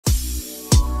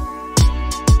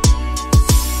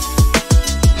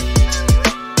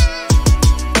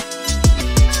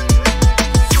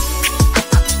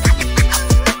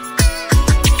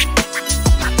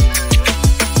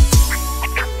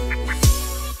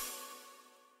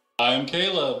I'm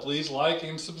Caleb. Please like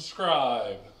and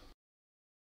subscribe.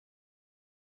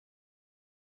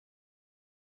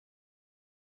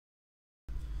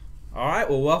 All right,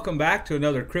 well, welcome back to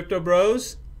another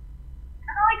CryptoBROS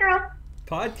HOLLYGIRL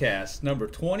podcast, number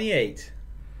 28.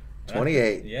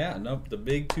 28. Yeah, no, the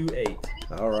big 28.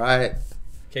 All right.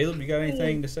 Caleb, you got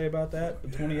anything to say about that, the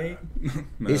 28?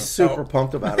 No. He's super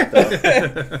pumped about it, though.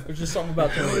 There's just something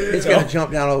about 28. He's going to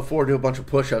jump down on the floor, do a bunch of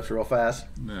push-ups real fast.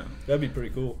 No. That'd be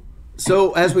pretty cool.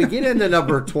 So as we get into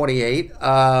number 28,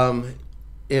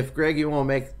 if, Greg, you want to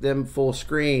make them full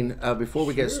screen, before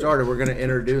we get started, we're going to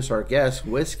introduce our guest,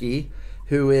 Whiskey,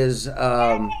 who is,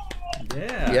 thanks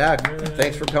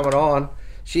for coming on.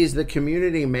 She's the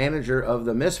community manager of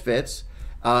the Misfits,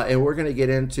 and we're going to get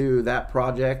into that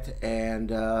project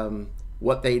and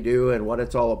what they do and what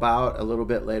it's all about a little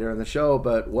bit later in the show.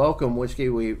 But welcome, Whiskey.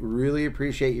 We really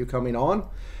appreciate you coming on,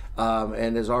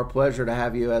 and it's our pleasure to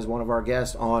have you as one of our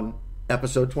guests on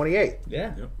episode 28.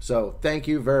 Yeah. Yep. So thank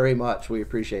you very much. We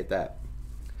appreciate that.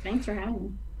 Thanks for having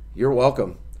me. You're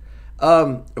welcome.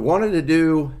 I wanted to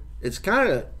do, it's kind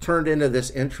of turned into this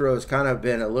intro. It's kind of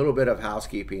been a little bit of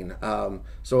housekeeping.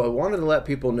 So I wanted to let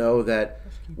people know that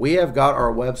we have got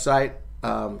our website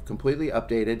completely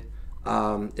updated.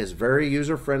 It's very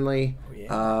user-friendly. Oh,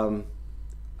 yeah.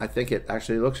 I think it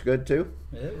actually looks good too.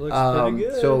 It looks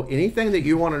pretty good. So anything that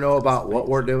you want to know about what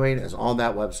we're doing is on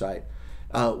that website.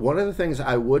 One of the things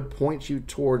I would point you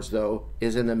towards, though,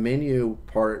 is in the menu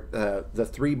part, the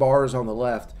 3 bars on the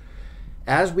left.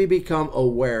 As we become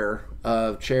aware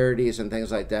of charities and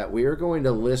things like that, we are going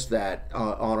to list that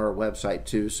on our website,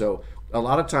 too. So a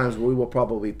lot of times we will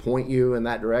probably point you in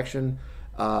that direction.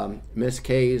 Miss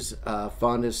K's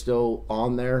fund is still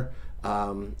on there.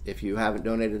 If you haven't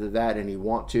donated to that and you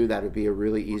want to, that would be a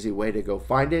really easy way to go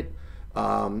find it.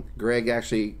 Greg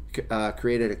actually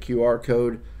created a QR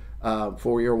code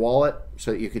for your wallet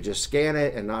so that you could just scan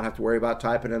it and not have to worry about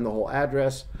typing in the whole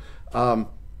address.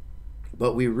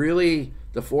 But we really,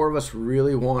 the 4 of us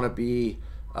really want to be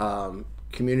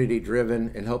community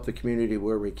driven and help the community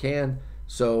where we can.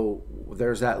 So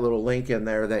there's that little link in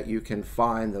there that you can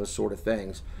find those sort of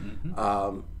things.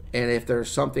 Mm-hmm. And if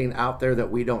there's something out there that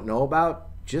we don't know about,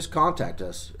 just contact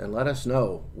us and let us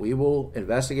know. We will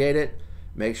investigate it,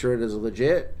 make sure it is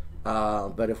legit.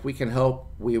 But if we can help,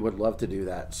 we would love to do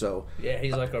that. So Yeah,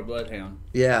 he's like our bloodhound.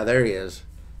 yeah, there he is.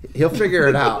 He'll figure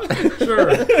it out. Sure.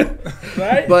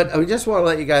 Right? But we just want to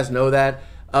let you guys know that.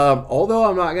 Although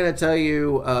I'm not going to tell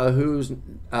you who's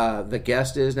the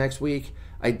guest is next week,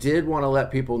 I did want to let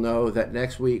people know that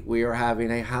next week we are having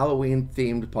a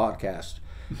Halloween-themed podcast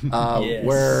Yes.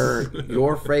 where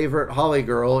your favorite Holly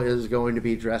girl is going to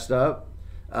be dressed up.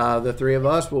 The 3 of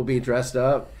us will be dressed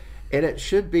up. And it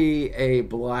should be a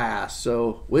blast.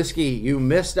 So, Whiskey, you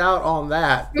missed out on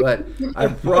that, but I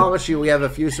promise you we have a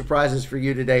few surprises for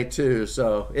you today, too.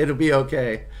 So, it'll be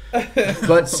okay.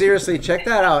 But seriously, check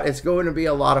that out. It's going to be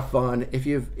a lot of fun. If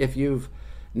you've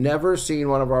never seen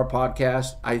one of our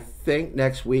podcasts, I think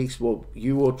next week's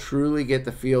you will truly get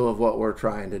the feel of what we're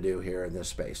trying to do here in this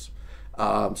space.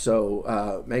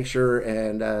 So, make sure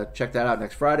and check that out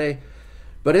next Friday.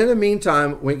 But in the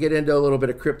meantime, we get into a little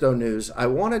bit of crypto news. I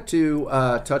wanted to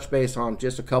touch base on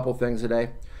just a couple things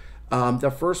today. The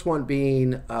first one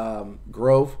being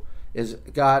Grove is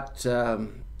got.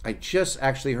 I just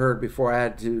actually heard before I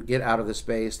had to get out of the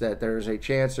space that there's a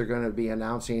chance they're going to be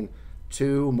announcing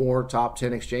 2 more top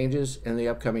 10 exchanges in the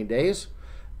upcoming days.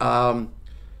 I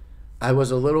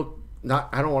was a little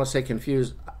I don't want to say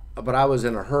confused, but I was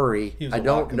in a hurry. He was I a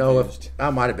don't lot know if confused. I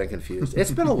might have been confused.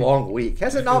 It's been a long week.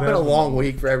 Has it not been a long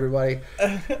week for everybody?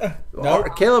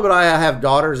 Caleb and I have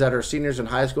daughters that are seniors in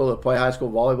high school that play high school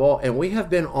volleyball, and we have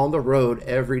been on the road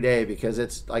every day because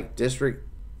it's like district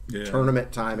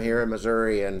tournament time here in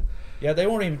Missouri. And Yeah, they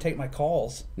won't even take my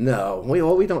calls. no,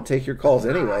 we don't take your calls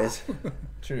anyways.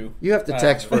 True. You have to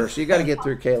text first. You got to get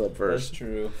through Caleb first. That's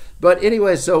true. But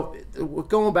anyway, so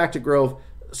going back to Grove,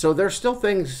 so there's still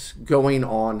things going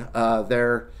on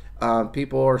there.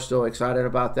 People are still excited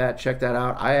about that. Check that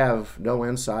out. I have no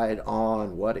insight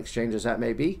on what exchanges that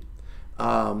may be,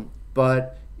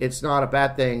 but it's not a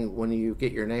bad thing when you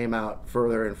get your name out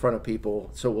further in front of people.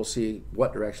 So we'll see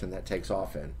what direction that takes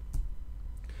off in.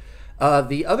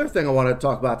 The other thing I wanted to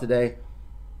talk about today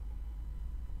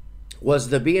was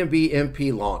the BNB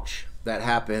MP launch that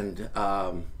happened.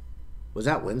 Was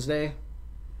that Wednesday?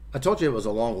 I told you it was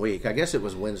a long week. I guess it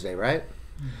was Wednesday, right?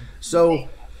 So,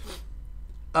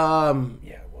 Yeah,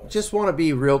 it was. just want to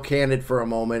be real candid for a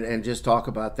moment and just talk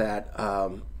about that.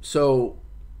 So,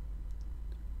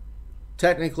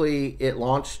 technically, it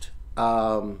launched.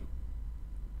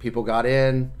 People got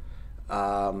in.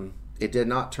 It did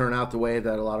not turn out the way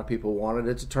that a lot of people wanted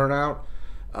it to turn out.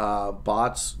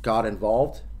 Bots got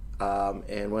involved,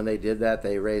 and when they did that,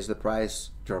 they raised the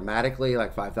price dramatically,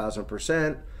 like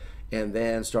 5,000%, and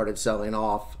then started selling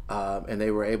off, and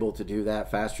they were able to do that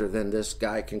faster than this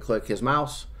guy can click his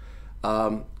mouse.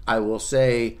 I will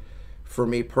say, for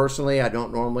me personally, I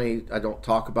don't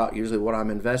talk about usually what I'm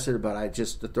invested, but I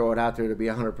just to throw it out there to be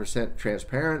 100%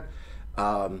 transparent.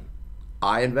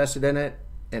 I invested in it,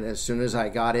 and as soon as I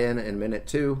got in minute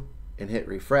 2 and hit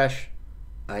refresh,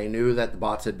 I knew that the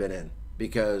bots had been in,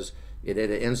 because it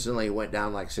instantly went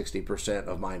down like 60%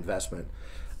 of my investment.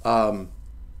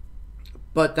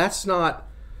 But that's not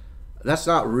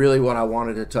really what I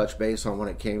wanted to touch base on when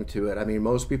it came to it. I mean,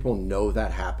 most people know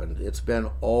that happened. It's been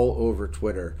all over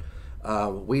Twitter.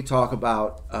 We talk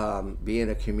about being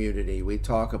a community. We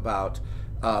talk about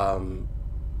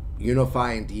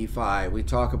unifying DeFi. We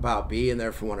talk about being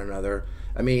there for one another.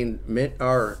 I mean,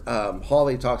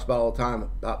 Holly talks about all the time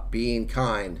about being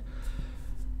kind.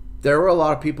 There were a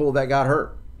lot of people that got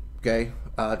hurt. Okay,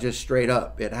 just straight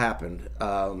up, it happened.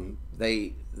 Some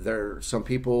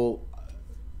people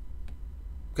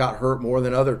got hurt more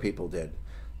than other people did.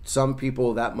 Some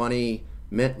people, that money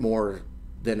meant more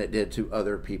than it did to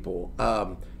other people,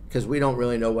 because we don't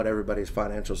really know what everybody's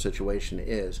financial situation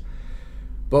is.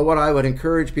 But what I would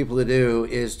encourage people to do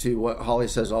is to, what Holly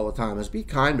says all the time, is be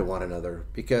kind to one another,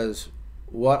 because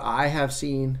what I have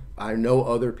seen, I know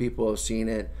other people have seen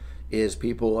it, is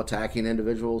people attacking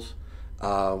individuals,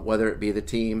 whether it be the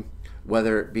team,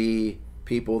 whether it be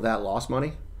people that lost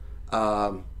money.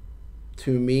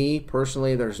 To me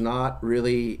personally, there's not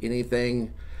really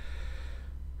anything,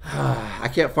 I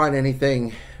can't find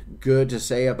anything good to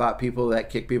say about people that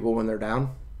kick people when they're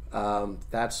down.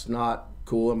 That's not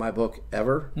cool in my book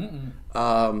ever.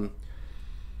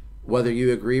 Whether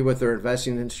you agree with their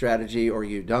investing in strategy or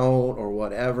you don't or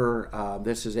whatever,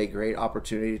 this is a great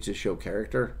opportunity to show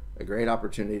character, a great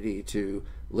opportunity to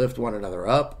lift one another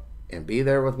up and be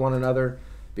there with one another,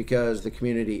 because the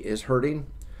community is hurting.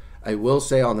 I will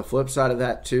say on the flip side of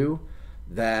that too,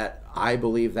 that I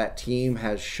believe that team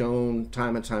has shown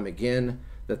time and time again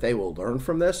that they will learn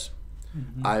from this.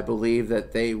 I believe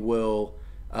that they will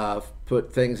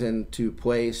put things into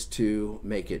place to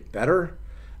make it better.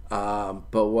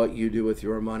 But what you do with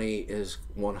your money is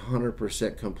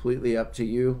 100% completely up to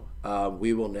you.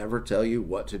 We will never tell you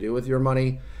what to do with your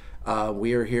money.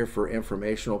 We are here for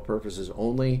informational purposes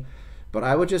only. But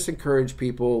I would just encourage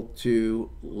people to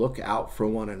look out for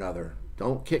one another.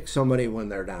 Don't kick somebody when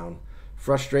they're down.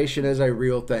 Frustration is a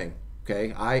real thing,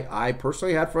 okay? I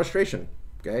personally had frustration,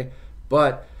 okay?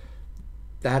 But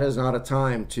that is not a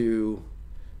time to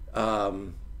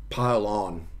pile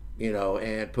on,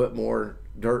 and put more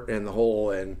dirt in the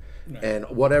hole and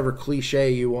whatever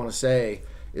cliche you want to say.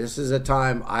 This is a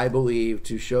time, I believe,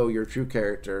 to show your true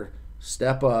character,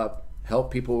 step up,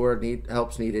 help people where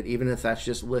help's needed, even if that's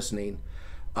just listening,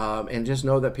 and just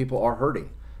know that people are hurting.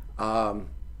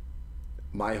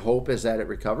 My hope is that it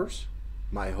recovers.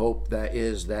 My hope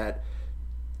is that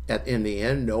in the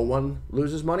end, no one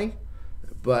loses money.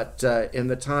 But in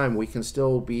the time, we can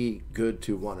still be good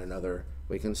to one another.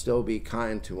 We can still be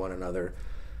kind to one another.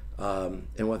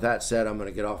 And with that said, I'm going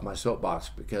to get off my soapbox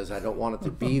because I don't want it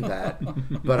to be that.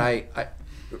 But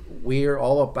we are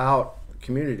all about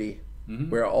community.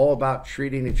 We're all about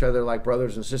treating each other like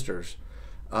brothers and sisters.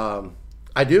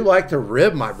 I do like to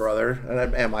rib my brother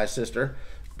and my sister,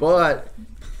 but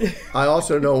I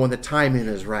also know when the timing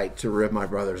is right to rib my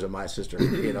brothers and my sister.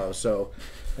 So.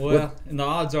 Well, and the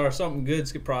odds are something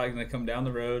good's probably going to come down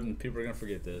the road, and people are going to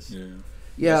forget this.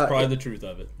 Yeah, that's probably the truth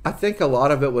of it. I think a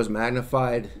lot of it was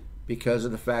magnified because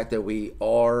of the fact that we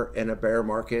are in a bear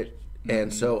market,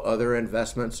 and so other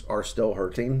investments are still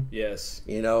hurting. Yes.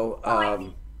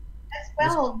 As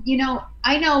well,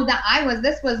 I know that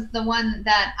this was the one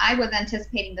that I was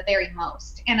anticipating the very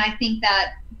most, and I think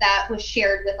that was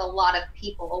shared with a lot of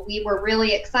people. We were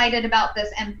really excited about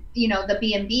this, and the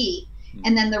B&B.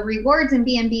 And then the rewards in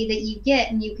B&B that you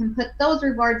get, and you can put those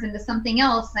rewards into something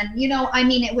else. And,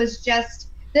 it was just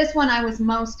this one I was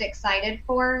most excited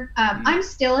for. I'm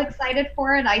still excited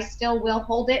for it. I still will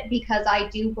hold it because I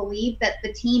do believe that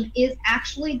the team is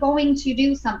actually going to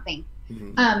do something.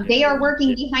 They are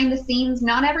working behind the scenes.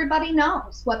 Not everybody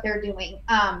knows what they're doing.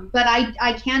 But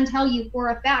I can tell you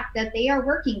for a fact that they are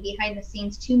working behind the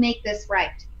scenes to make this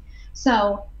right.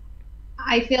 So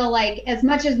I feel like as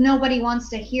much as nobody wants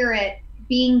to hear it,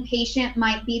 being patient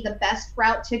might be the best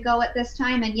route to go at this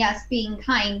time. And yes, being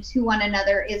kind to one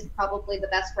another is probably the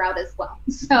best route as well.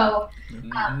 So,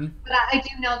 but I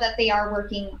do know that they are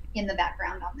working in the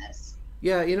background on this.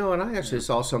 Yeah, you know, and I actually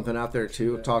saw something out there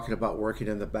too, talking about working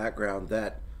in the background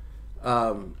that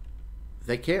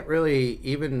they can't really,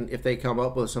 even if they come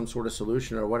up with some sort of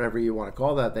solution or whatever you want to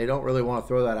call that, they don't really want to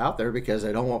throw that out there because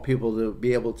they don't want people to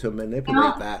be able to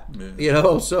manipulate that. You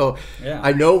know, so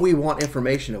I know we want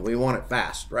information and we want it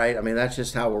fast, right? I mean, that's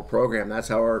just how we're programmed. That's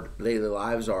how our daily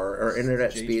lives are. Our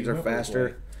internet speeds are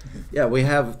faster. Yeah, we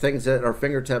have things at our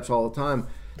fingertips all the time,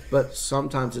 but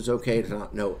sometimes it's okay to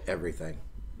not know everything,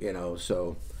 you know,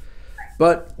 so.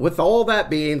 But with all that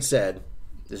being said,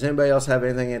 does anybody else have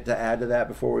anything to add to that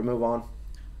before we move on?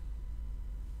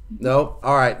 No?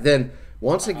 All right. Then,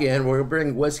 once again, we'll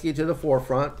bring Whiskey to the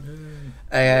forefront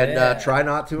and try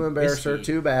not to embarrass her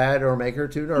too bad or make her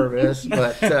too nervous.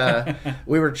 But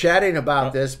we were chatting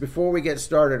about this. Before we get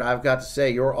started, I've got to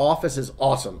say, your office is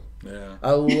awesome. Yeah.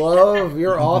 I love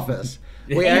your office.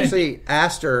 We actually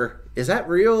asked her, is that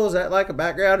real? Is that like a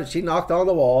background? And she knocked on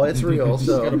the wall. It's real.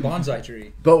 So, got a bonsai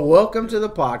tree. But welcome to the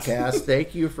podcast.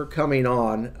 Thank you for coming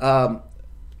on.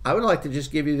 I would like to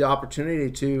just give you the opportunity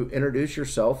to introduce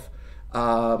yourself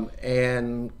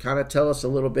and kind of tell us a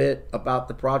little bit about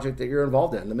the project that you're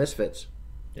involved in, the Misfits.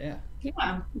 Yeah.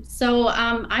 So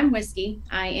I'm Whiskey.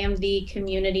 I am the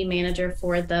community manager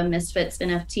for the Misfits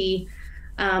NFT.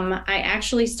 I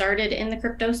actually started in the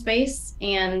crypto space,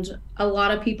 and a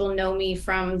lot of people know me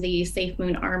from the Safe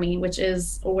Moon Army, which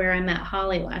is where I met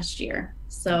Holly last year.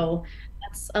 So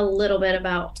that's a little bit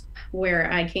about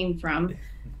where I came from.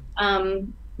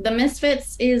 The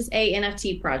Misfits is a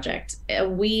NFT project.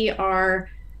 We are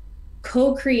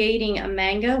co-creating a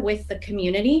manga with the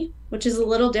community, which is a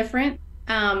little different.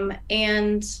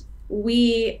 And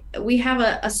we have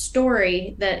a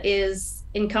story that is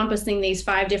encompassing these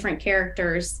 5 different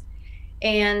characters,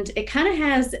 and it kind of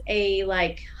has a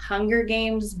like Hunger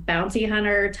Games bounty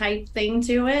hunter type thing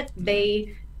to it.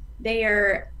 They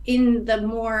are in the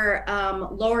more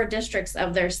lower districts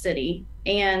of their city,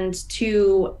 and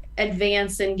to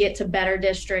advance and get to better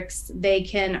districts, they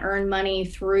can earn money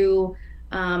through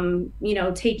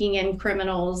taking in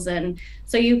criminals. And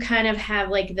so you kind of have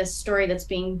like this story that's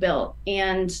being built,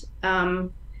 and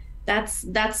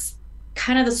that's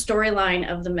kind of the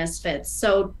storyline of the Misfits.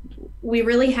 So we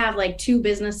really have like 2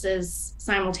 businesses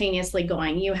simultaneously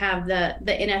going. You have the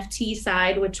NFT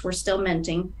side, which we're still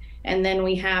minting, and then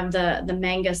we have the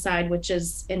manga side, which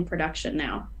is in production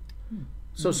now.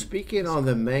 So speaking on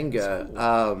the manga,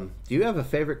 do you have a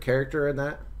favorite character in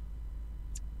that?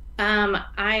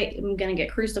 I am gonna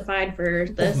get crucified for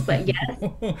this, but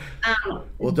yes.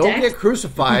 Well, don't get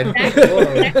crucified.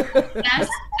 Dex,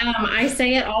 I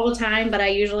say it all the time, but I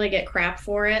usually get crap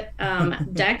for it.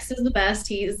 Dex is the best.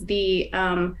 He's the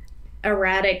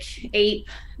erratic ape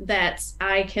that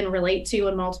I can relate to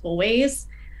in multiple ways.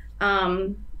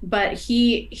 But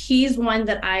he's one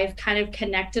that I've kind of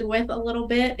connected with a little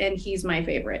bit, and he's my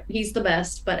favorite. He's the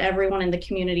best, but everyone in the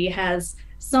community has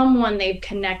someone they've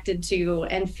connected to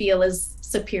and feel is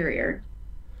superior.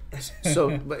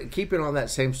 So, but keeping on that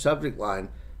same subject line,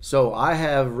 so I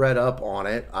have read up on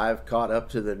it. I've caught up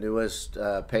to the newest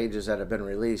pages that have been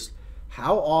released.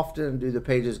 How often do the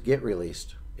pages get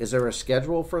released? Is there a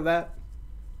schedule for that?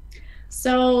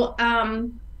 So,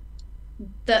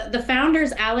 the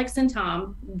founders, Alex and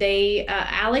Tom,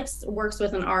 Alex works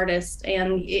with an artist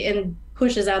and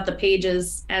pushes out the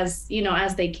pages as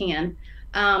they can.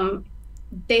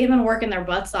 They have been working their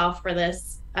butts off for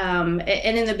this. And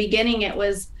in the beginning, it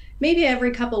was maybe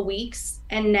every couple weeks.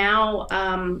 And now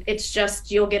it's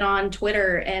just, you'll get on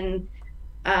Twitter and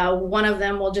one of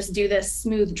them will just do this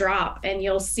smooth drop and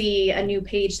you'll see a new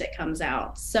page that comes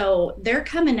out. So they're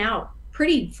coming out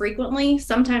pretty frequently,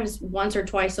 sometimes once or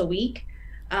twice a week.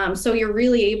 So you're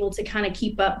really able to kind of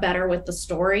keep up better with the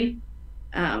story.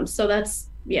 So that's,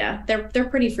 they're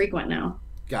pretty frequent now.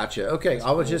 Gotcha. Okay.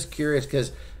 I was just curious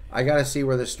because I got to see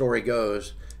where the story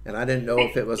goes. And I didn't know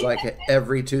if it was like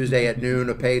every Tuesday at noon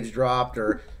a page dropped,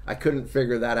 or I couldn't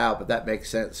figure that out, but that makes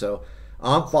sense. So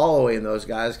I'm following those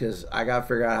guys because I got to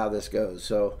figure out how this goes.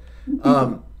 So,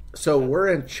 so we're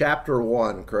in chapter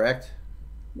 1, correct?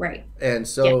 Right. And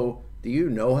so do you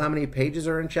know how many pages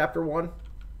are in chapter 1?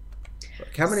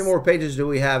 How many more pages do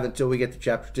we have until we get to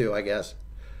chapter 2, I guess?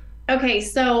 Okay,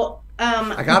 so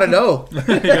I gotta know.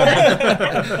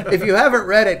 If you haven't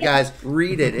read it, guys,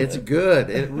 read it. It's good.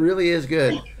 It really is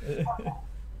good.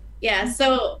 Yeah,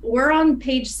 so we're on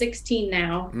page 16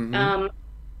 now. Mm-hmm.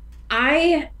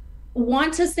 I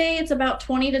want to say it's about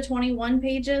 20 to 21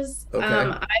 pages. Okay.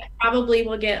 I probably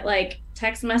will get like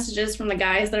text messages from the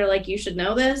guys that are like, you should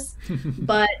know this.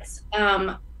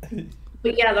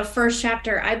 But yeah, the first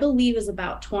chapter I believe is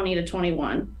about 20 to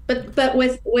 21. But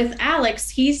with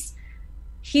Alex,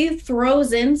 he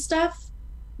throws in stuff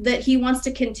that he wants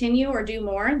to continue or do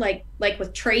more, like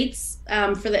with traits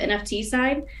for the NFT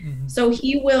side. So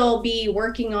he will be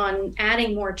working on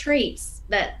adding more traits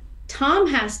that Tom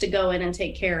has to go in and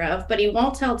take care of, but he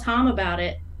won't tell Tom about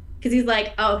it because he's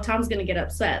like, oh, Tom's going to get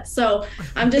upset. So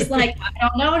I'm just like, I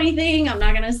don't know anything. I'm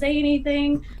not going to say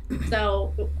anything.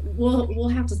 So we'll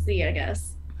have to see, I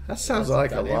guess. That sounds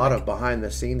like a lot of behind the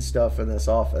scenes stuff in this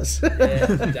office. Yeah,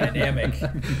 dynamic.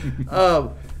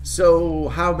 So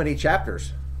how many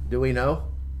chapters do we know?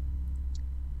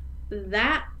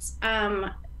 That,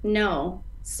 no.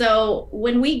 So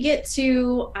when we get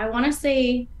to, I want to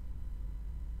say,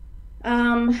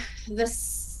 the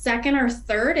second or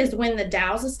third is when the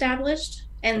DAO's established,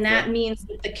 and that means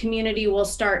that the community will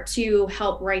start to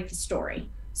help write the story.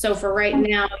 So for right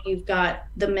now, you've got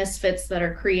the Misfits that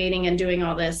are creating and doing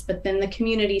all this, but then the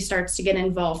community starts to get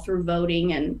involved through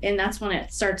voting, and that's when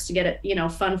it starts to get,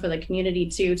 fun for the community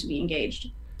too, to be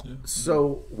engaged.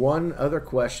 So one other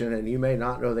question, and you may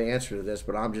not know the answer to this,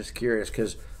 but I'm just curious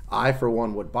because I, for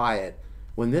one, would buy it.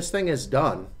 When this thing is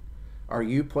done, are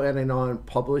you planning on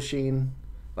publishing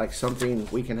like something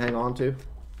we can hang on to?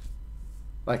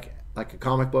 Like a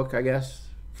comic book, I guess,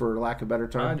 for lack of a better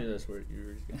term? I knew that's where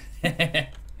you were going.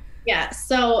 Yeah,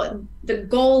 so the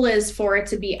goal is for it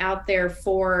to be out there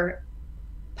for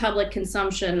public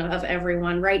consumption of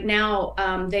everyone. Right now,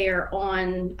 they are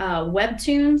on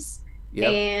Webtoons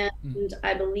and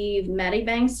I believe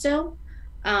Medibang still.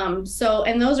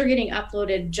 And those are getting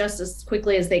uploaded just as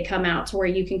quickly as they come out to where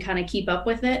you can kind of keep up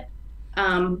with it.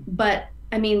 But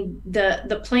I mean,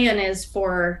 the plan is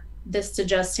for this to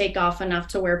just take off enough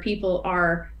to where people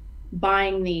are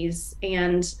buying these.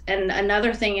 And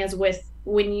another thing is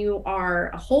when you are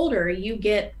a holder, you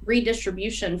get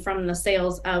redistribution from the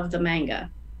sales of the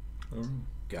manga.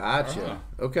 Gotcha.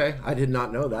 Okay. I did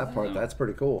not know that part. That's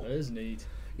pretty cool. That is neat.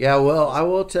 Yeah, well, I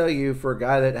will tell you, for a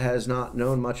guy that has not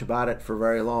known much about it for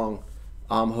very long,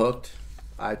 I'm hooked.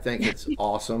 I think it's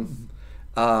awesome.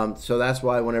 So that's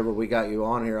why whenever we got you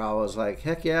on here, I was like,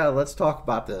 heck yeah, let's talk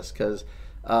about this, because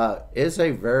it's a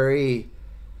very,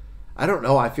 I don't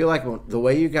know, I feel like the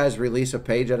way you guys release a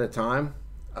page at a time,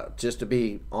 just to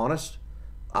be honest,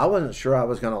 I wasn't sure I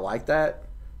was going to like that,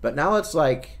 but now it's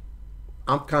like,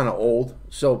 I'm kind of old,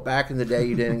 so back in the day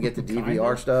you didn't get the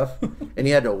DVR stuff, and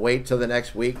you had to wait till the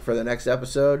next week for the next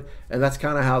episode, and that's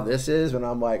kind of how this is. And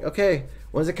I'm like, okay,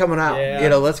 when's it coming out?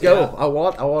 Yeah. Let's go. Yeah. I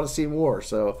want to see more.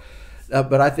 So,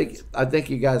 but I think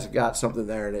you guys have got something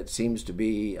there, and it seems to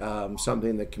be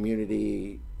something the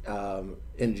community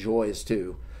enjoys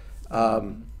too.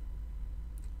 How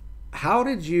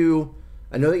did you?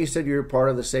 I know that you said you were part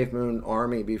of the Safe Moon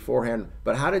Army beforehand,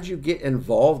 but how did you get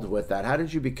involved with that? How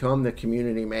did you become the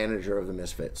community manager of the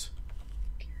Misfits?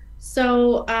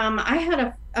 So I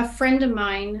had a friend of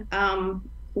mine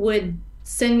would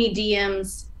send me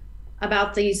DMs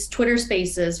about these Twitter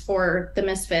spaces for the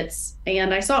Misfits,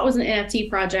 and I saw it was an NFT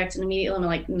project, and immediately I'm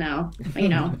like, no, I'm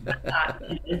not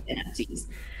NFTs.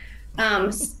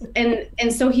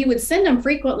 And so he would send them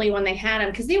frequently when they had them,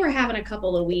 because they were having a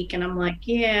couple a week, and I'm like,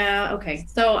 yeah, okay.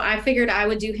 So I figured I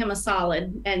would do him a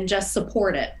solid and just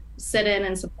support it, sit in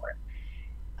and support.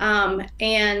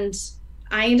 And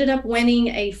I ended up winning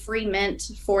a free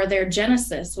mint for their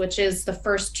Genesis, which is the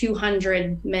first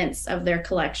 200 mints of their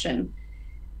collection.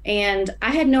 And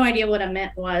I had no idea what a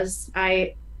mint was.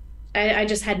 I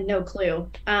just had no clue.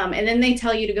 And then they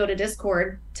tell you to go to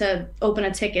Discord to open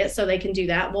a ticket so they can do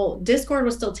that. Well, Discord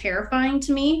was still terrifying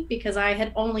to me because I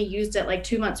had only used it like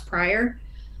 2 months prior.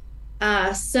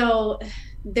 So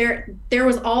there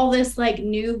was all this like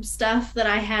noob stuff that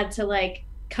I had to like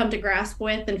come to grasp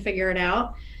with and figure it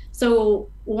out. So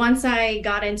once I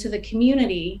got into the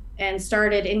community and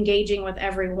started engaging with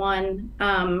everyone,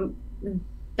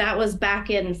 that was back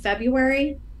in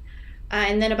February.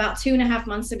 And then about 2.5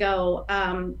 months ago,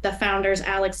 the founders,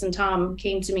 Alex and Tom,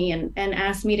 came to me and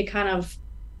asked me to kind of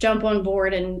jump on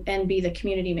board and be the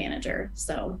community manager.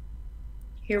 So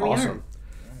here we are.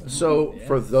 So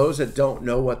for those that don't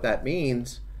know what that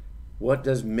means, what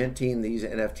does minting these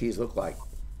NFTs look like?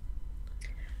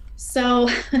 So,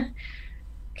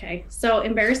 okay, so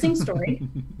embarrassing story.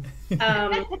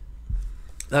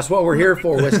 That's what we're here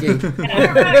for, Whiskey.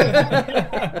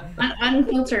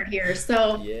 Unfiltered here.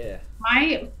 So yeah.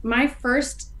 My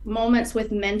first moments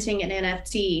with minting an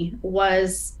NFT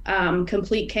was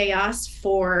complete chaos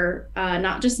for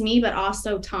not just me, but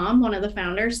also Tom, one of the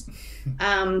founders.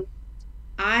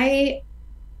 I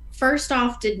first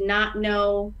off did not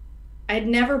know, I'd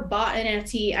never bought an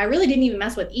NFT. I really didn't even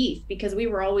mess with ETH because we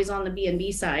were always on the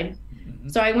BNB side. Mm-hmm.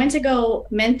 So I went to go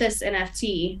mint this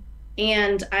NFT,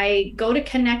 and I go to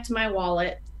connect my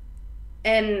wallet,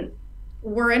 and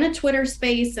we're in a Twitter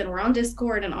space and we're on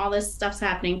Discord and all this stuff's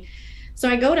happening. So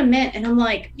I go to mint and I'm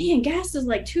like, man, gas is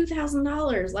like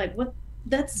 $2,000. Like what?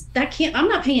 I'm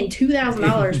not paying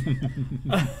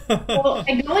 $2,000. Well,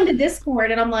 I go into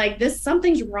Discord and I'm like,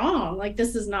 something's wrong. Like,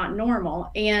 this is not normal.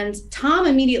 And Tom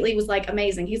immediately was like,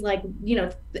 amazing. He's like,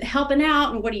 helping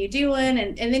out. And what are you doing?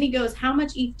 And then he goes, how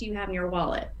much ETH do you have in your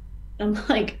wallet? I'm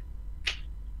like,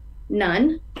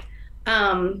 none.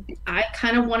 I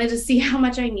kind of wanted to see how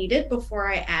much I needed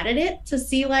before I added it to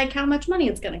see like how much money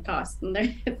it's going to cost.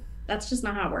 And that's just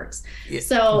not how it works. Yeah.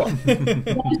 So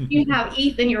once you have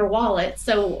ETH in your wallet,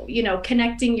 so,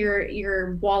 connecting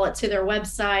your wallet to their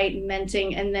website,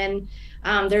 minting, and then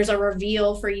there's a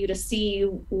reveal for you to see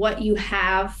what you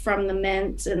have from the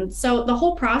mint. And so the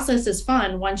whole process is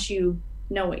fun once you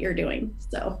know what you're doing.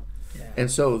 So. Yeah.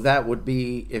 And so that would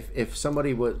be, if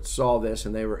somebody saw this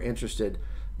and they were interested,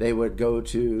 they would go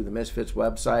to the Misfits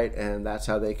website and that's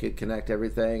how they could connect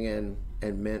everything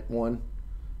and mint one.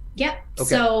 Yep. Okay.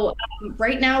 So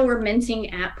right now we're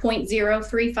minting at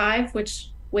 0.035,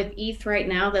 which with ETH right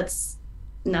now, that's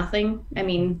nothing. I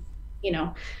mean,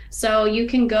 so you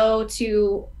can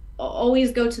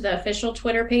always go to the official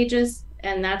Twitter pages,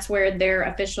 and that's where their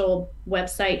official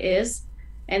website is.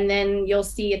 And then you'll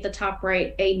see at the top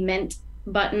right a mint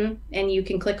button, and you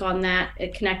can click on that,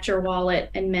 connect your wallet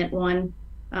and mint one.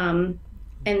 And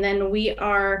then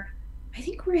I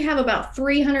think we have about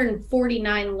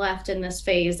 349 left in this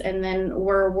phase, and then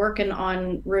we're working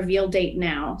on reveal date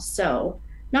now. So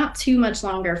not too much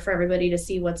longer for everybody to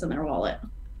see what's in their wallet.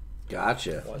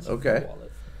 Gotcha. Okay.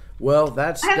 Well,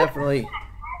 that's definitely.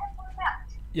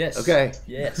 Yes. Okay.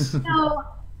 Yes. So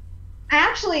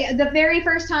actually, the very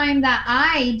first time that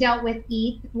I dealt with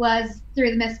ETH was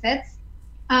through the Misfits.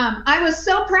 I was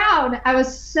so proud.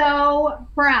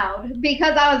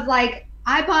 Because I was like,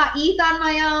 I bought ETH on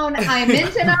my own. I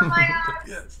minted on my own.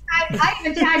 Yes. I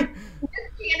even tagged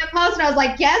Whiskey in a post, and I was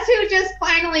like, guess who just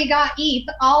finally got ETH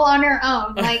all on her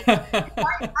own? Like, I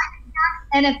had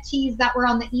NFTs that were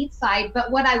on the ETH side,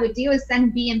 but what I would do is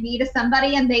send BNB to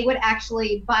somebody, and they would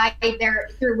actually buy with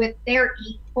their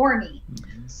ETH for me.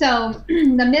 Mm-hmm. So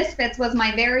the Misfits was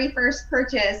my very first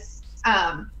purchase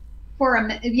for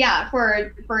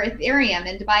Ethereum,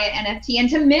 and to buy an NFT and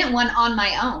to mint one on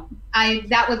my own. And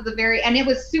it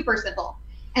was super simple.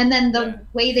 And then the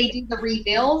way they do the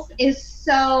reveals is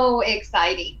so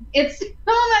exciting. It's so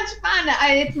much fun.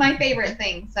 It's my favorite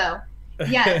thing. So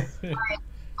yes,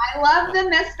 I love the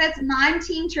Misfits. I'm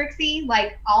Team Trixie,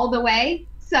 like all the way.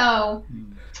 So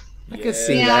I could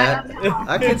see that.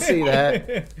 I could see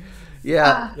that.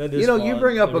 Yeah, you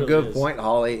bring up a good point,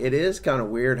 Holly. It is kind of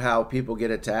weird how people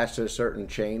get attached to a certain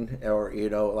chain, or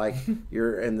like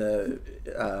you're in the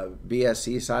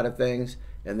BSC side of things,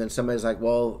 and then somebody's like,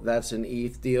 "Well, that's an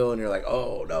ETH deal," and you're like,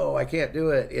 "Oh no, I can't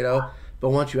do it," But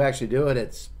once you actually do it,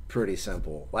 it's pretty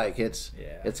simple. Like it's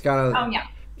kind of. Oh yeah.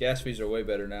 Gas fees are way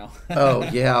better now. Oh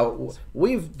yeah,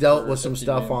 we've dealt with some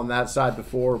stuff on that side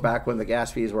before, back when the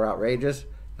gas fees were outrageous.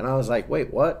 And I was like,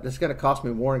 wait, what? This is going to cost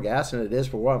me more in gas than it is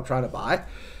for what I'm trying to buy.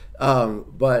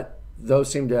 But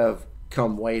those seem to have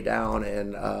come way down.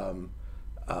 And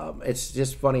it's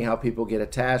just funny how people get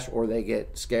attached, or they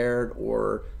get scared,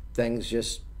 or things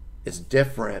it's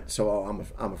different. So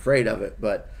I'm afraid of it.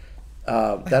 But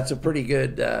that's a pretty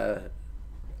good,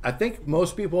 I think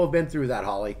most people have been through that,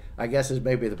 Holly, I guess is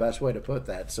maybe the best way to put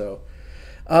that. So,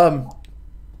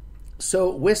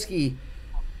 Whiskey,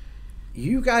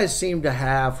 you guys seem to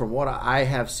have, from what I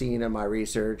have seen in my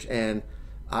research, and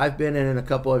I've been in a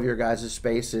couple of your guys'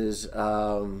 spaces,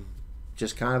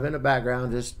 just kind of in the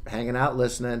background, just hanging out,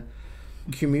 listening.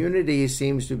 Community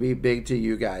seems to be big to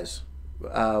you guys.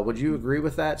 Would you agree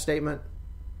with that statement?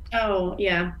 Oh,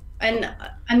 yeah. And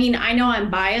I mean, I know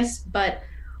I'm biased, but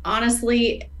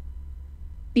honestly,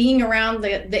 being around the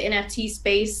NFT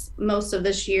space most of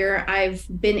this year, I've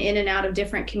been in and out of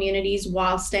different communities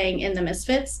while staying in the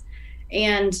Misfits.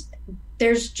 And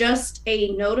there's just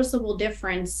a noticeable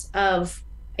difference of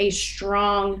a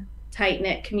strong,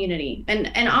 tight-knit community.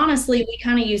 And honestly, we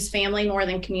kind of use family more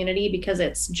than community, because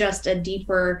it's just a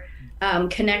deeper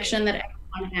connection that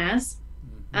everyone has.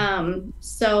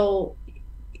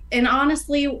 And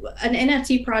honestly, an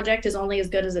NFT project is only as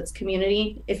good as its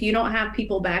community. If you don't have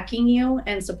people backing you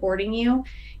and supporting you,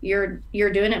 you're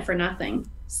doing it for nothing.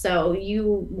 So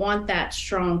you want that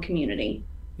strong community.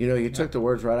 You took the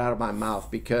words right out of my mouth,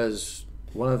 because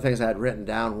one of the things I had written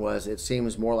down was it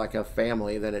seems more like a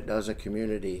family than it does a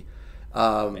community.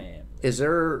 Is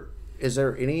there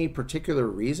any particular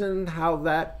reason how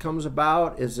that comes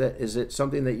about? Is it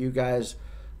something that you guys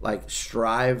like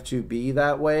strive to be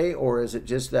that way, or is it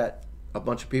just that a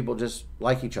bunch of people just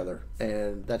like each other,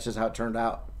 and that's just how it turned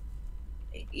out.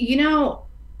 You know,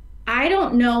 I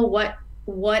don't know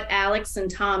what Alex and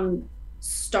Tom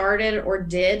started or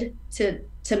did to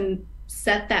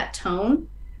set that tone,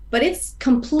 but it's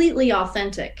completely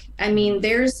authentic. I mean,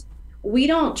 we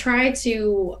don't try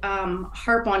to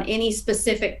harp on any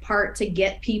specific part to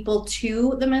get people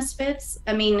to the Misfits.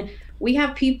 I mean, we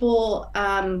have people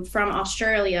from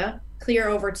Australia clear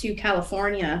over to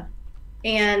California,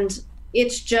 and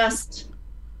it's just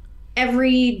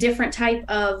every different type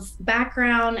of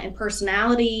background and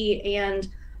personality. And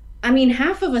I mean,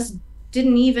 half of us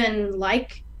didn't even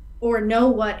like or know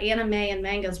what anime and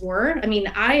mangas were. I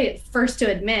mean, first to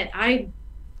admit, I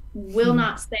will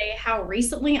not say how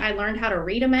recently I learned how to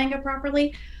read a manga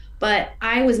properly, but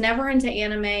I was never into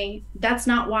anime. That's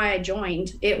not why I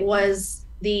joined. It was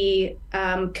the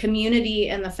community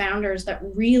and the founders that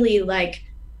really like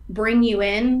bring you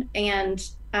in. And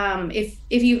if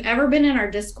you've ever been in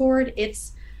our Discord,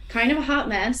 it's kind of a hot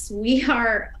mess. We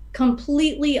are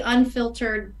completely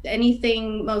unfiltered.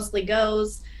 Anything mostly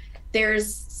goes.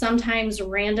 There's sometimes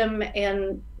random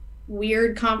and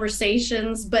weird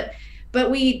conversations, but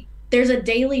there's a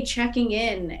daily checking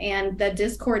in, and the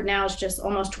Discord now is just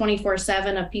almost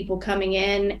 24/7 of people coming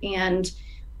in, and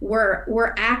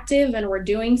we're active and we're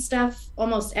doing stuff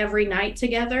almost every night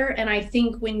together. And I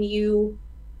think when you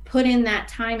put in that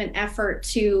time and effort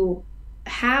to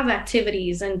have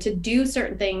activities and to do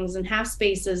certain things and have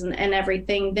spaces and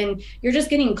everything, then you're just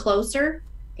getting closer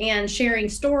and sharing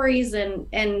stories,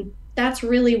 and that's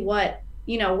really what,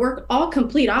 you know, we're all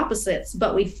complete opposites,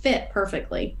 but we fit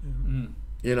perfectly. Mm-hmm.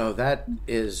 You know, that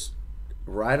is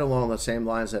right along the same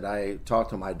lines that I talk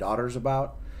to my daughters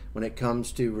about when it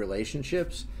comes to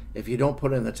relationships. If you don't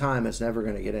put in the time, it's never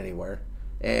going to get anywhere.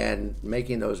 And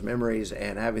making those memories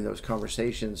and having those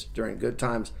conversations during good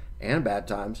times and bad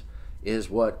times is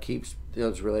what keeps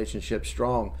those relationships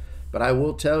strong. But I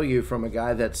will tell you, from a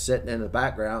guy that's sitting in the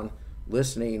background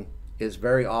listening, it's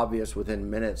very obvious within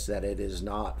minutes that it is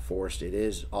not forced. It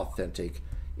is authentic.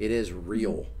 It is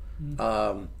real.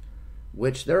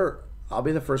 Which I'll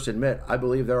be the first to admit, I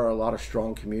believe there are a lot of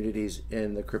strong communities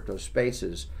in the crypto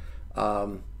spaces.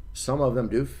 Some of them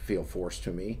do feel forced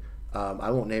to me.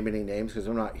 I won't name any names because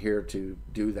I'm not here to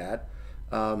do that.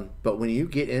 But when you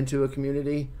get into a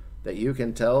community that you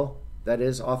can tell that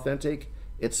is authentic,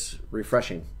 it's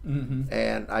refreshing. Mm-hmm.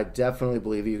 And I definitely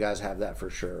believe you guys have that for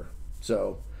sure.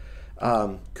 So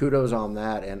kudos on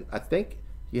that. And I think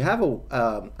you have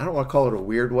I don't want to call it a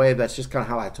weird way, that's just kind of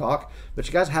how I talk, but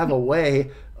you guys have a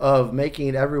way of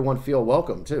making everyone feel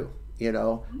welcome too. You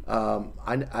know,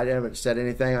 I haven't said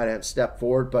anything, I didn't step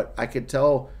forward, but I could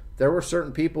tell there were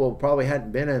certain people who probably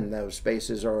hadn't been in those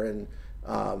spaces or in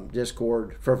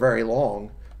Discord for very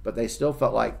long, but they still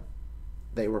felt like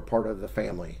they were part of the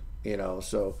family, you know.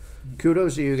 So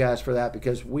kudos to you guys for that,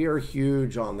 because we are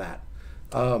huge on that.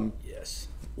 Yes.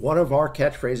 One of our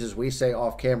catchphrases we say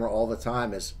off camera all the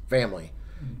time is family.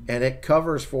 And it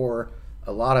covers for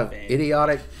a lot of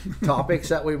idiotic topics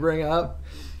that we bring up,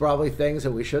 probably things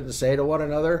that we shouldn't say to one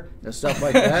another and stuff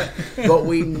like that. But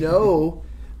we know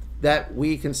that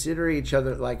we consider each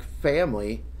other like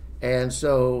family. And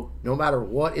so no matter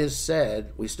what is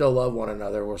said, we still love one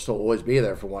another. We'll still always be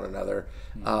there for one another.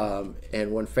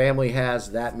 And when family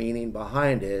has that meaning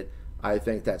behind it, I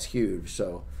think that's huge.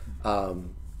 So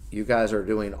you guys are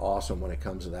doing awesome when it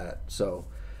comes to that. So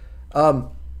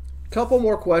couple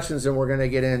more questions, and we're going to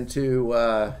get into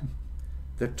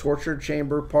the torture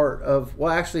chamber part of,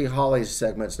 well, actually Holly's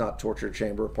segment's not torture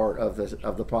chamber part of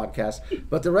the podcast,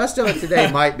 but the rest of it today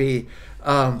might be.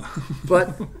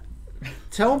 But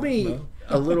tell me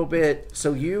a little bit.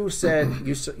 So you said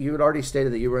you had already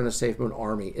stated that you were in the SafeMoon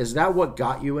Army. Is that what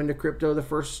got you into crypto? The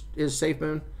first is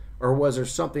SafeMoon, or was there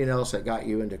something else that got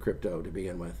you into crypto to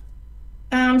begin with?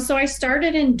 So I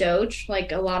started in Doge,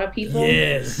 like a lot of people.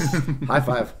 Yes. High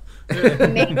five.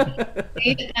 made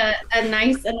a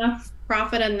nice enough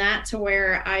profit on that to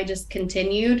where I just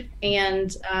continued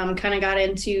and kind of got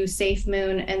into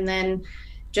SafeMoon, and then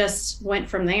just went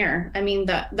from there. I mean,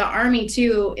 the Army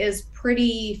too is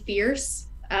pretty fierce.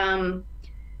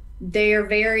 They're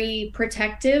very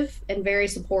protective and very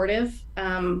supportive.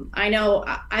 I know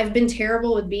I've been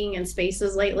terrible with being in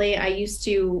spaces lately. I used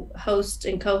to host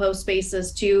and co-host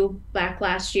spaces too back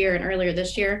last year and earlier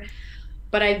this year,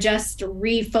 but I just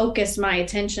refocused my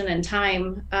attention and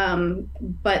time.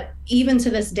 But even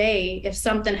to this day, if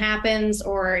something happens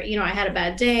or, you know, I had a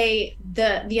bad day,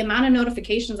 the amount of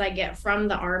notifications I get from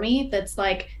the Army that's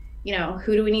like, you know,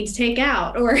 who do we need to take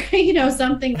out? Or, you know,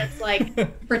 something that's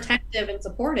like protective and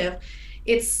supportive.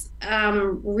 It's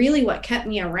really what kept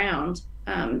me around.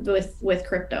 with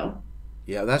crypto.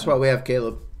 Yeah, that's why we have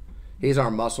Caleb. He's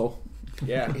our muscle.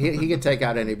 Yeah. He can take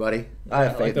out anybody. I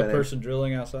have faith like the in him. person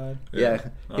drilling outside. Yeah.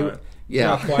 All right.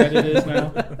 Yeah. See how quiet it is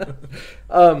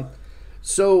now.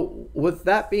 So with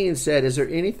that being said, is there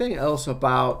anything else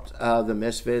about the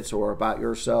Misfits or about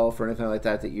yourself or anything like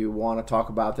that that you want to talk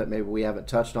about that maybe we haven't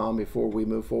touched on before we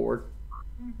move forward?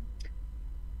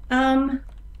 I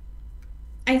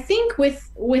think with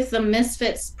the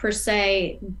Misfits per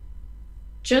se,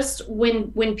 just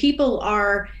when people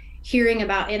are hearing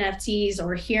about NFTs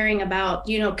or hearing about,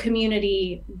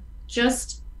 community,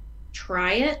 just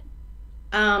try it.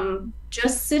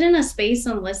 Just sit in a space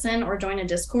and listen or join a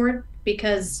Discord,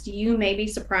 because you may be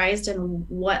surprised in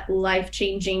what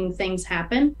life-changing things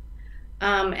happen.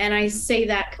 And I say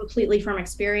that completely from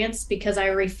experience, because I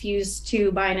refused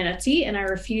to buy an NFT and I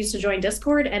refused to join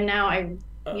Discord, and now I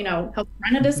help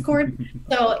run a Discord.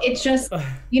 So it's just,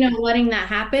 letting that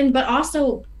happen, but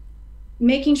also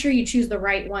making sure you choose the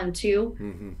right one too.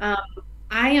 Mm-hmm.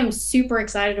 I am super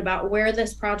excited about where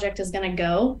this project is going to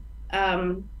go.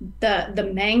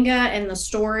 The manga and the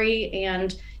story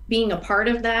and being a part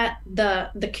of that,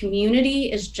 the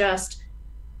community is just,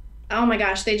 oh my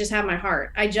gosh, they just have my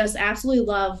heart. I just absolutely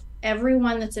love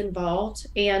everyone that's involved,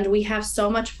 and we have so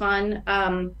much fun.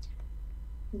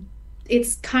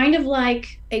 It's kind of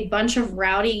like a bunch of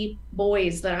rowdy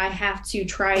boys that I have to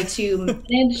try to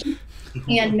manage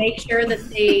and make sure that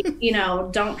they,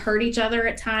 don't hurt each other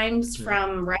at times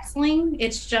from wrestling.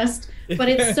 It's just, but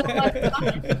it's so much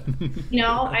fun.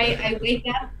 I wake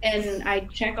up and I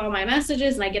check all my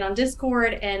messages and I get on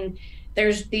Discord, and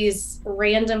there's these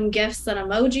random gifs and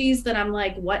emojis that I'm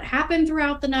like, what happened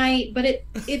throughout the night? But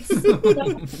it's so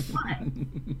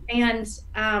fun. And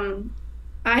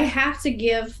I have to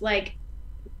give, like,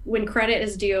 when credit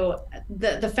is due,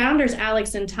 the founders,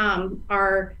 Alex and Tom,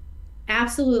 are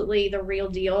absolutely the real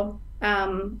deal.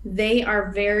 They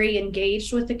are very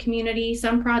engaged with the community.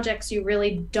 Some projects you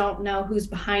really don't know who's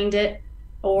behind it,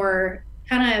 or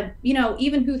kind of,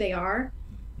 even who they are.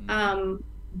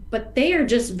 But they are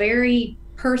just very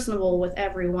personable with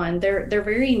everyone. They're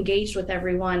very engaged with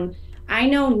everyone. I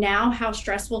know now how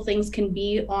stressful things can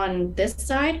be on this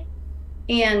side,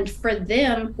 and for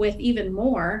them with even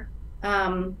more.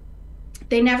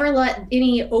 They never let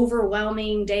any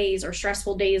overwhelming days or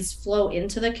stressful days flow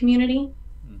into the community.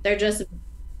 They're just,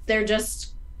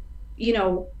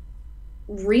 real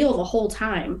the whole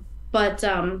time. But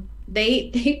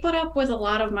they put up with a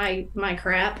lot of my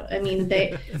crap. I mean,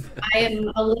 I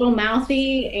am a little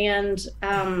mouthy, and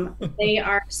they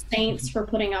are saints for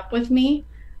putting up with me.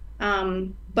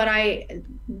 But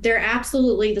they're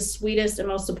absolutely the sweetest and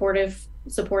most supportive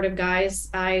guys.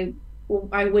 I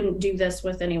wouldn't do this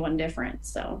with anyone different.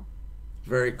 So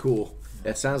very cool.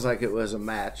 It sounds like it was a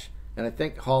match, and I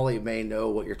think Holly may know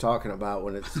what you're talking about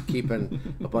when it's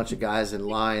keeping a bunch of guys in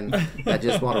line that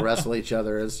just want to wrestle each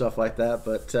other and stuff like that.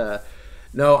 But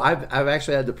no, I've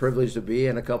actually had the privilege to be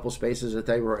in a couple spaces that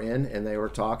they were in, and they were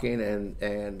talking,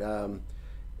 and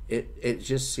it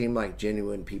just seemed like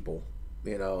genuine people,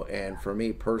 and for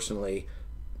me personally,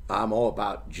 I'm all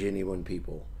about genuine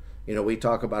people. We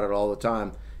talk about it all the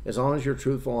time. As long as you're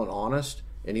truthful and honest,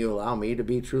 and you allow me to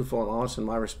be truthful and honest in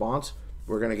my response,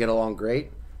 we're going to get along great.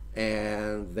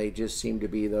 And they just seem to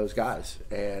be those guys.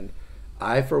 And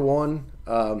I, for one,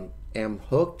 am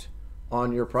hooked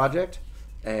on your project.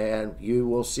 And you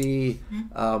will see,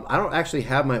 I don't actually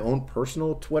have my own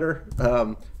personal Twitter.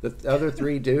 The other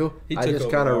three do. I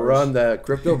just kind of run the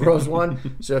CryptoBROS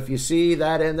one. So if you see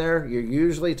that in there, you're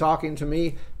usually talking to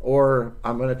me, or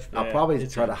I'll probably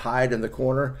try to hide in the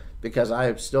corner, because I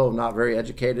am still not very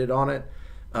educated on it.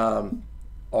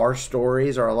 Our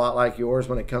stories are a lot like yours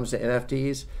when it comes to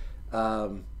NFTs.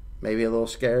 Maybe a little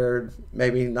scared,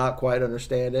 maybe not quite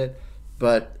understand it,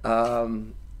 but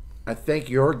I think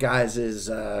your guys'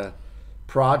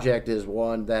 project is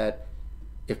one that,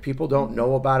 if people don't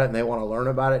know about it and they want to learn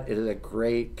about it, it is a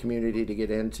great community to get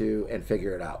into and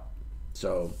figure it out.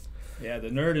 So, yeah, the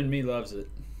nerd in me loves it.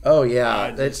 Oh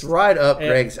yeah, it's right up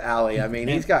Greg's alley. I mean,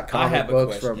 he's got comic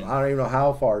books from I don't even know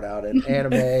how far down, and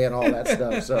anime and all that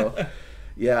stuff. So,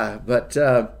 yeah, but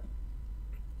do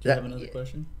you have another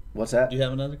question? What's that? Do you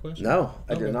have another question? No,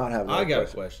 I do not have another question. I got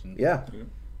a question. Yeah.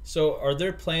 So, are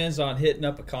there plans on hitting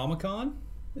up a Comic-Con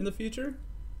in the future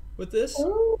with this?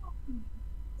 Ooh.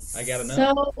 I gotta know.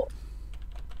 So,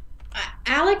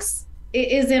 Alex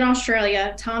is in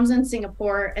Australia, Tom's in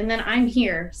Singapore, and then I'm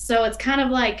here. So it's kind of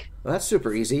like, well, that's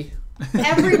super easy.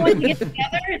 Everyone gets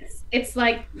together. It's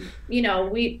like,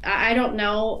 I don't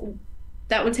know.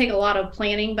 That would take a lot of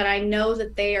planning, but I know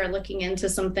that they are looking into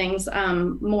some things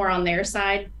more on their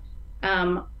side.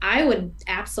 I would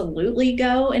absolutely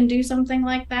go and do something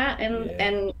like that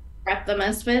and rep the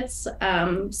Misfits.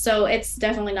 So it's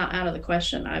definitely not out of the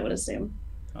question, I would assume.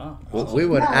 Oh, Well, we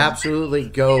would absolutely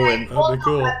go and that'd be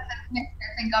cool.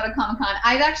 And go to Comic-Con.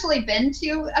 I've actually been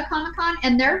to a Comic-Con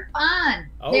and they're fun.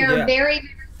 Oh, They're yeah. very,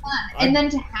 very fun. And then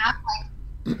to have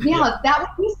that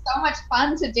would be so much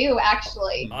fun to do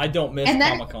actually. I don't miss And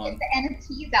then Comic-Con. the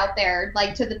NFTs out there,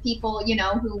 like to the people,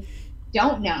 who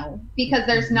don't know, because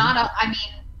there's not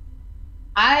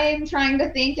I'm trying to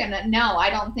think, and no, I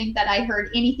don't think that I heard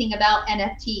anything about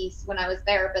NFTs when I was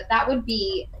there, but that would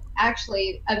be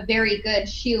actually a very good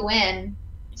shoe-in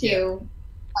to,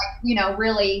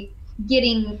 really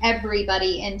getting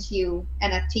everybody into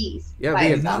NFTs. Yeah,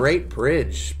 it'd be a great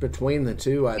bridge between the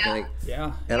two, I think.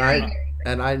 Yeah.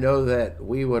 And I know that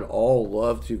we would all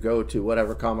love to go to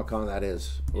whatever Comic-Con that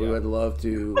is. We would love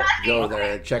to go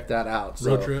there and check that out.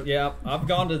 So. Road trip. Yeah, I've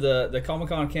gone to the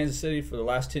Comic-Con in Kansas City for the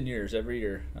last 10 years, every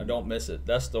year. I don't miss it.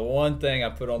 That's the one thing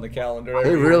I put on the calendar.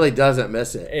 He really doesn't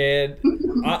miss it.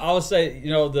 And I would say,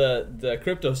 the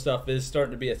crypto stuff is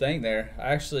starting to be a thing there.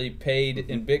 I actually paid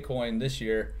in Bitcoin this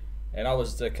year, and I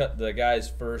was the guy's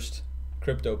first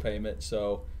crypto payment,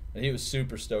 and he was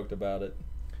super stoked about it.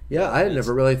 Yeah, I had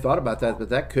never really thought about that, but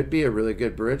that could be a really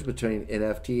good bridge between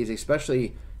NFTs,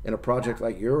 especially in a project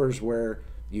like yours where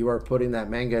you are putting that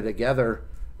manga together.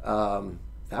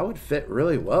 That would fit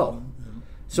really well.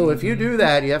 So if you do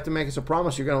that, you have to make us a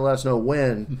promise you're going to let us know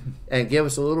when and give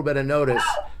us a little bit of notice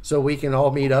so we can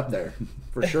all meet up there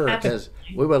for sure, because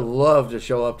we would love to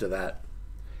show up to that.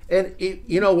 And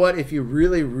you know what? If you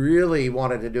really, really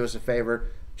wanted to do us a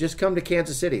favor, just come to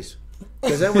Kansas City's.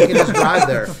 Because then we can just drive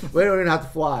there. We don't even have to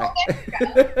fly.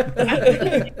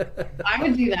 I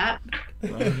would do that.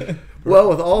 Well,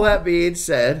 with all that being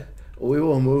said, we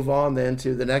will move on then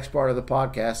to the next part of the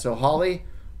podcast. So, Holly,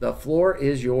 the floor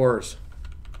is yours.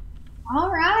 All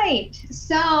right.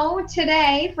 So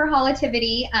today for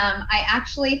HOLLITIVITY, I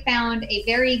actually found a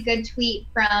very good tweet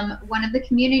from one of the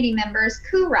community members,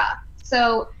 Kura.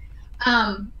 So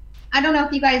I don't know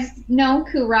if you guys know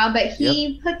Kura, but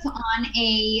he puts on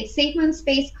a Safe Moon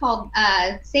space called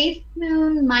Safe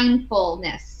Moon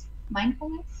Mindfulness.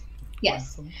 Mindfulness?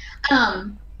 Yes.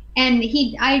 And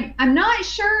I'm not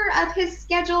sure of his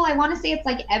schedule. I want to say it's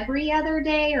like every other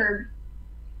day, or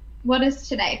what is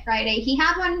today? Friday. He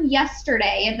had one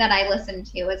yesterday that I listened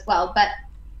to as well, but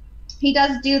he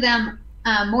does do them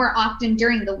more often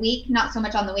during the week, not so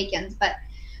much on the weekends. But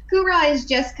Kura is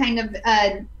just kind of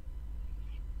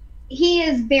he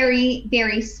is very,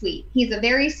 very sweet. He's a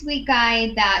very sweet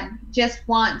guy that just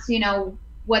wants,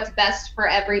 what's best for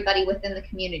everybody within the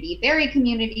community. Very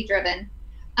community driven.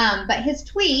 But his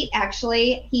tweet,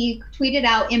 actually, he tweeted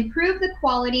out, improve the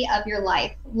quality of your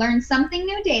life. Learn something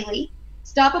new daily.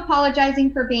 Stop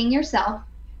apologizing for being yourself.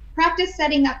 Practice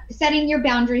setting your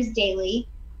boundaries daily.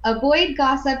 Avoid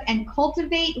gossip and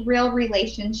cultivate real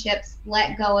relationships.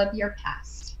 Let go of your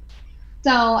past.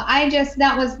 So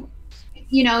that was,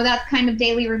 that's kind of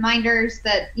daily reminders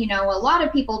that, a lot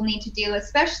of people need to do,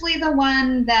 especially the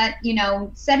one that,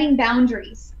 setting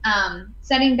boundaries.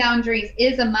 Setting boundaries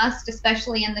is a must,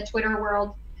 especially in the Twitter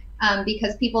world,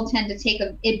 because people tend to take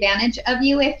advantage of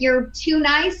you. If you're too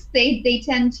nice, they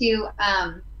tend to,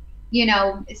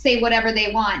 say whatever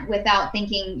they want without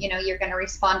thinking, you're going to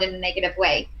respond in a negative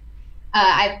way.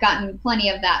 I've gotten plenty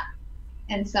of that.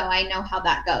 And so I know how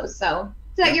that goes. So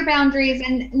set your boundaries,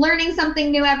 and learning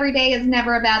something new every day is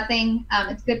never a bad thing.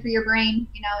 It's good for your brain.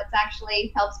 It's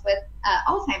actually helps with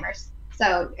Alzheimer's.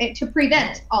 So to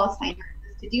prevent Alzheimer's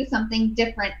is to do something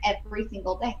different every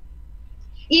single day.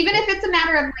 Even if it's a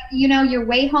matter of, your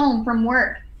way home from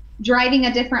work, driving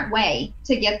a different way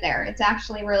to get there. It's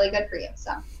actually really good for you.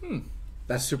 So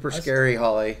That's super scary,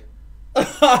 Holly.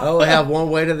 I only have one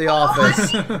way to the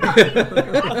office.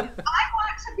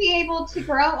 To be able to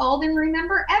grow old and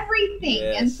remember everything.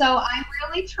 Yes. And so I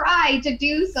really try to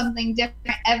do something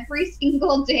different every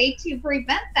single day to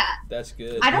prevent that. That's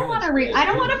good. I don't want to I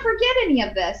don't want to forget any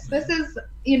of this. This is,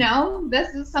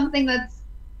 this is something that's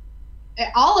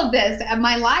all of this.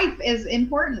 My life is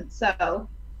important. So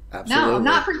Absolutely. no, I'm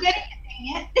not forgetting it.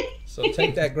 Dang it. So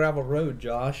take that gravel road,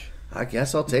 Josh. I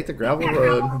guess I'll take the gravel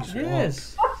road.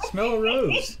 Yes. Smell a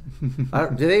rose.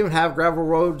 Do they even have gravel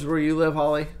roads where you live,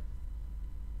 Holly?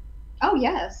 Oh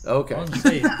yes. Okay. I was gonna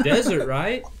say desert,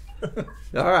 right?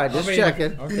 All right, just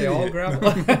checking. Aren't they all gravel?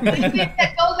 It goes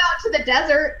out to the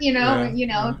desert, in case you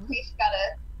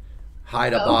gotta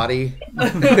Hide a body. I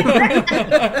was gonna say that,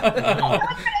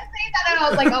 and I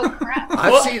was like, oh crap.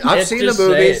 I've seen the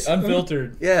movies.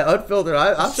 Unfiltered. Yeah, unfiltered.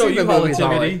 I've Show seen the you movies,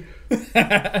 Holly.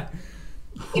 HOLLITIVITY.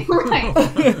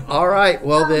 Right. All right.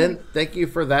 Well, then, thank you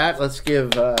for that. Let's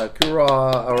give Kura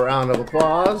a round of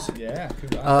applause. Yeah.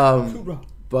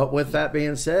 But with that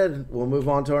being said, we'll move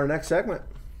on to our next segment.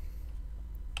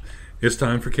 It's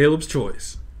time for Caleb's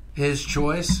choice. His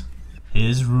choice.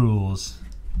 His rules.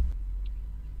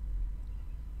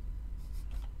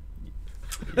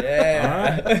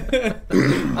 Yeah.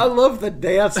 I love the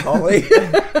dance, Holly. I feel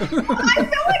like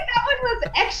that one was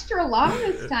extra long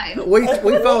this time. we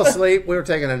fell asleep. We were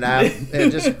taking a nap,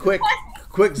 and just quick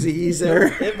Z's there.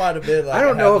 It might have been like I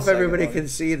don't know if half a second everybody long. can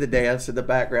see the dance in the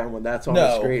background when that's on the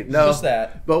No, screen. No, just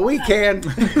that. but we can.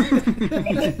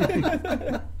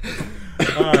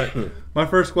 All right. My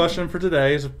first question for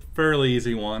today is a fairly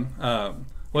easy one.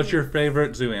 What's your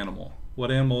favorite zoo animal?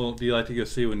 What animal do you like to go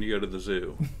see when you go to the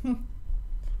zoo?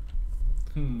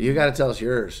 You got to tell us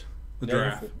yours. The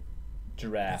giraffe.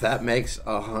 Giraffe. That makes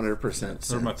 100% sense.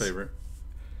 They're my favorite.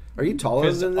 Are you taller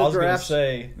Because than I the was going to giraffes?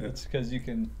 say, it's because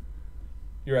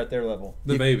you're at their level.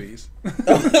 The babies.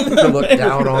 To look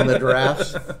down on the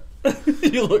giraffes.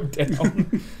 You look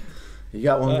down. You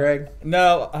got one, Greg?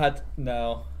 No.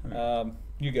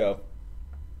 You go.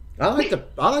 I like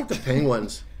the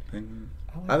penguins.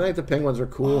 I think the penguins are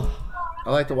cool.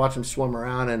 I like to watch them swim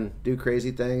around and do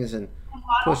crazy things and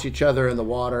push each other in the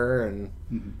water, and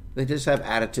they just have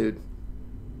attitude.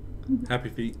 Happy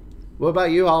feet. What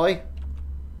about you, Holly?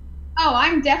 Oh,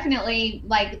 I'm definitely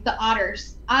like the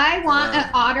otters. I want an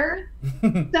otter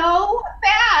so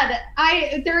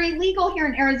bad. They're illegal here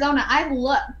in Arizona. I've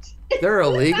looked. They're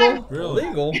illegal? Really?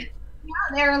 Illegal. Yeah,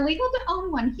 they're illegal to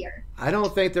own one here. I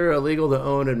don't think they're illegal to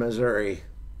own in Missouri.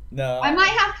 No. I might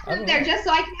have to I move don't there know. just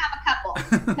so I can have a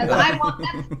couple because I want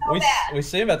them so bad. We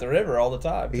see them at the river all the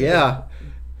time. Yeah.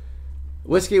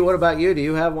 Whiskey, what about you? Do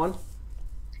you have one?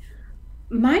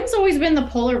 Mine's always been the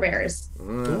polar bears.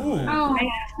 Ooh. Oh, I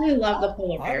absolutely love the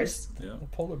polar bears. Yeah. The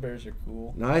polar bears are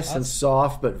cool. Nice and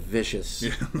soft, but vicious.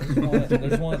 Yeah.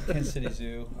 There's one at Kansas City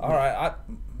Zoo. All right.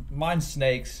 Mine's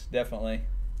snakes, definitely.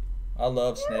 I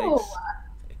love snakes.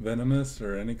 Venomous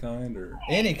or any kind, or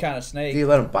Any kind of snake. Do you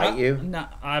let them bite you?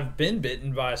 I've been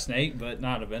bitten by a snake, but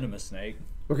not a venomous snake.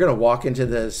 We're going to walk into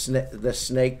the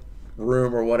snake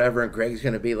room or whatever, and Greg's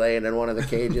going to be laying in one of the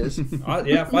cages.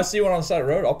 Yeah, if I see one on the side of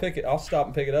the road, I'll pick it. I'll stop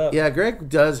and pick it up. Yeah, Greg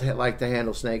does like to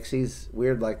handle snakes. He's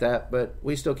weird like that, but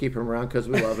we still keep him around because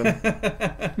we love him.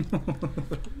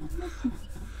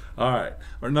 all right.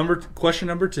 Question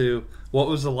number 2. What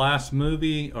was the last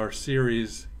movie or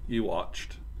series you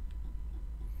watched?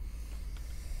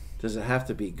 Does it have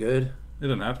to be good? It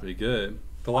didn't have to be good.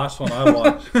 The last one I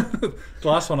watched. The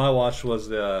last one I watched was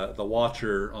the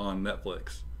Watcher on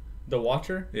Netflix. The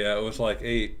Watcher Yeah, it was like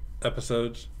 8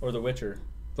 episodes. or The Witcher?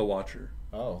 The Watcher.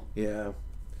 Oh. Yeah.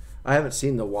 I haven't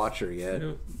seen The Watcher yet.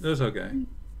 It was okay.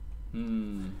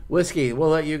 Whiskey, we'll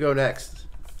let you go next.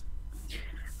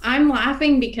 I'm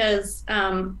laughing because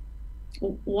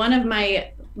one of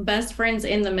my best friends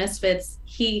in the Misfits,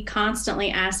 he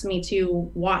constantly asks me to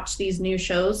watch these new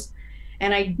shows,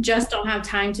 and I just don't have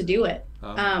time to do it.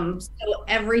 So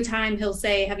every time he'll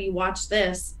say, "Have you watched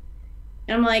this?"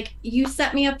 And I'm like, "You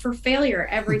set me up for failure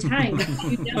every time.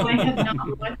 You know I have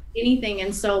not watched anything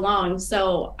in so long."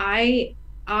 So I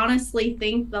honestly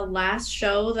think the last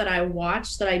show that I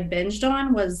watched that I binged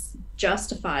on was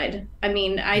Justified. I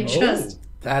mean, I just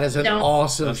That is an Don't-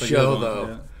 awesome That's a good show, one,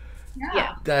 though.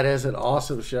 yeah. That is an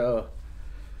awesome show.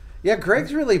 Yeah,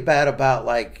 Greg's really bad about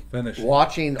like Finish.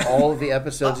 watching all of the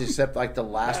episodes except like the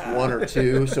last 1 or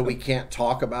 2, so we can't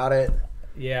talk about it.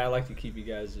 Yeah, I like to keep you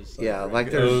guys just. Yeah, like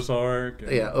there's Ozark.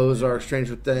 and- Ozark,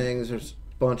 Stranger Things. There's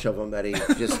a bunch of them that he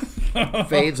just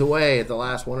fades away at the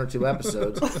last 1 or 2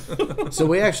 episodes. So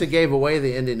we actually gave away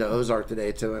the ending to Ozark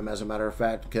today to him, as a matter of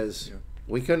fact, because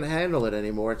we couldn't handle it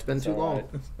anymore. It's been too long.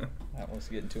 That one's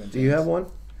getting too intense. Do you have one?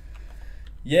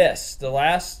 Yes, the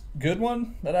last good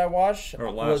one that I watched Or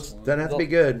last was one. Doesn't have to be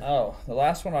good. Oh, the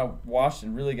last one I watched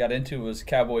and really got into was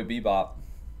Cowboy Bebop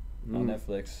on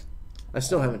Netflix. I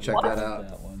still haven't checked that out.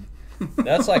 That one.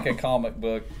 That's like a comic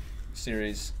book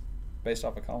series based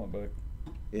off a comic book.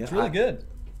 Yeah, It's really good.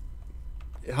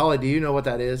 Holly, do you know what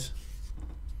that is?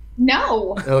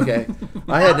 no. Okay.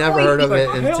 I had never heard of it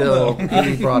Hell until no.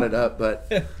 he brought it up,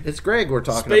 but it's Greg we're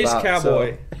talking Space about.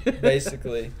 Cowboy, so-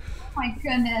 basically. Oh my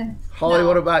goodness. Holly, No.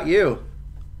 what about you?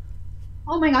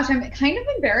 Oh my gosh, I'm kind of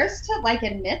embarrassed to like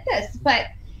admit this, but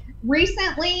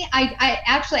recently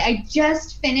I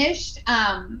just finished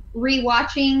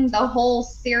rewatching the whole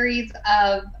series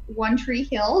of One Tree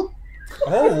Hill.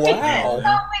 Oh So when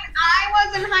I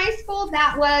was in high school,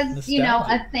 that was, you know,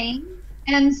 a Nostalgic. thing.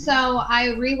 And so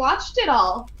I rewatched it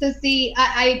all to see.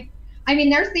 I I mean,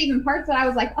 there's even parts that I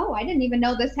was like, oh, I didn't even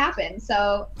know this happened.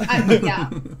 So yeah, I'm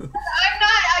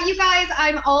not, you guys,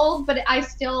 I'm old, but I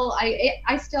still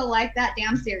like that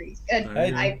damn series.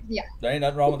 Hey, Yeah. There ain't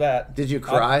nothing wrong with that. Did you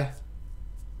cry?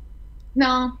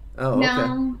 No. Oh,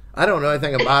 No. okay. I don't know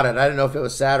anything about it. I didn't know if it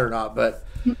was sad or not, but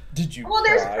Did you? Well,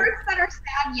 there's cry? parts that are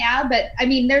sad, yeah, but I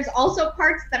mean, there's also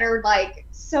parts that are like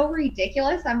so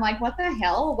ridiculous. I'm like, what the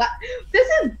hell? What? This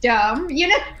is dumb, you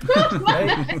know?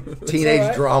 Hey, teenage all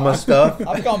right. drama stuff.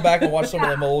 I've gone back and watched some of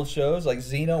them old shows like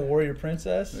Xena, Warrior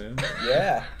Princess.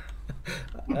 Yeah.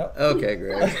 Nope. Okay,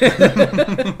 Greg.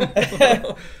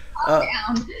 Calm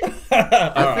down.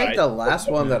 I think the last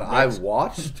one that I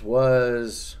watched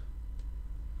was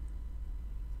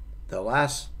the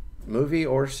last movie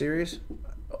or series.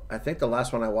 I think the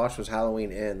last one I watched was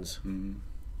Halloween Ends. Oh,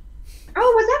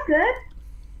 was that good?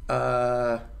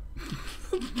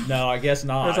 No, I guess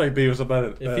not. That's like Beavis about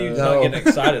it. if he's No. not getting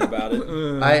excited about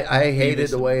it. I hated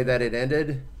the way that it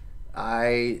ended.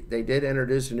 They did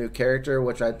introduce a new character,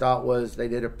 which I thought they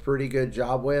did a pretty good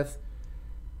job with,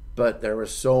 but there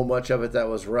was so much of it that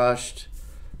was rushed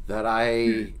that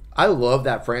I love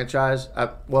that franchise.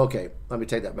 Well, okay, let me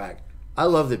take that back. I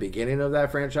love the beginning of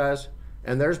that franchise,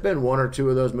 and there's been one or two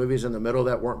of those movies in the middle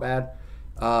that weren't bad.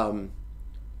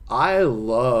 I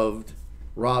loved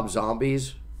Rob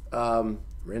Zombie's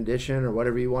rendition, or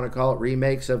whatever you want to call it,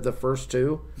 remakes of the first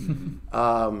two.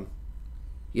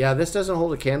 Yeah, this doesn't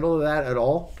hold a candle to that at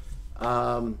all.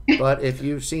 But if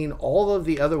you've seen all of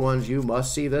the other ones, you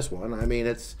must see this one. I mean,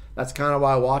 that's kind of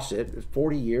why I watched it. It's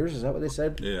 40 years, is that what they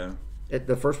said? Yeah.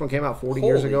 The first one came out 40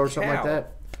 years Holy ago or something like cow.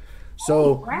 that.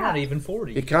 So I'm not even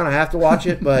 40. you kind of have to watch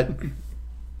it, but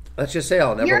let's just say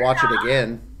I'll never You're watch it not.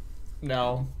 again.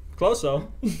 No. Close though.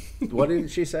 What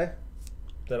did she say?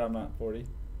 That I'm not 40.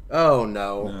 Oh,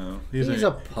 no. No. He's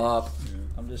a pup.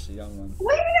 I'm just a young one.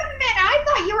 Wait a minute! I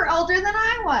thought you were older than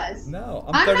I was. No,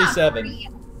 I'm I'm not 37. 40.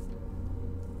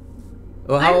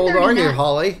 Well, how I'm old are you, 39.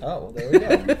 Holly? Oh, well, there we go.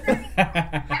 I'm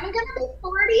gonna be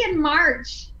 40 in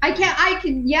March. I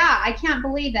can't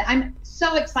believe it. I'm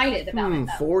so excited about it.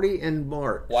 Though. 40 in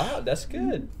March. Wow, that's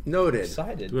good. Noted.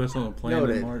 Excited. Do we have something planned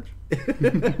Noted. in March?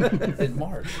 In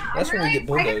March. That's when we get I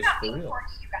bulldozed cannot for be real. 40,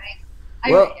 you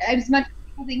guys. Well- As much as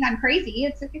people think I'm crazy,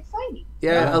 it's exciting.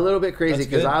 Yeah, a little bit crazy That's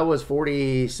because good. I was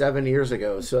 47 years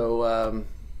ago. So,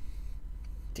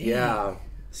 yeah,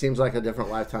 seems like a different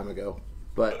lifetime ago.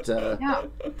 But Yeah.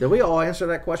 did we all answer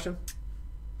that question?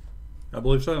 I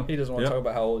believe so. He doesn't want to Yep. talk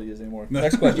about how old he is anymore.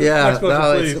 Next question. Yeah, Next question,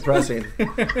 no, please. it's depressing.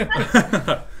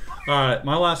 All right,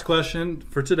 my last question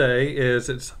for today is: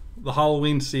 it's the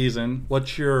Halloween season.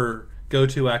 What's your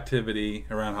go-to activity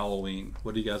around Halloween?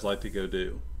 What do you guys like to go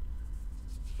do?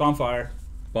 Bonfire.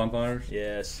 Bonfires?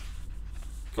 Yes.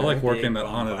 I like working Big at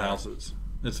haunted bonfire. houses.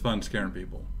 It's fun scaring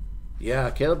people. Yeah,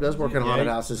 Caleb does work in haunted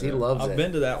Yeah, houses. He loves I've it.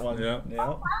 been to that one. Yeah.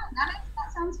 Yeah.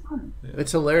 That sounds fun.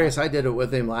 It's hilarious. I did it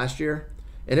with him last year,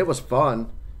 and it was fun.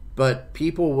 But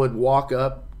people would walk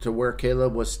up to where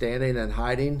Caleb was standing and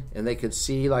hiding, and they could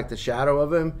see like the shadow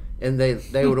of him, and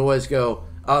they would always go,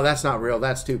 "Oh, that's not real.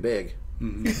 That's too big."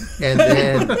 And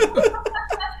then,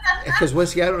 because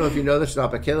Whiskey, I don't know if you know this or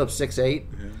not, but Caleb's 6'8",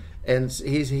 and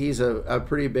he's a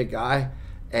pretty big guy.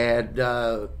 And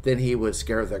then he would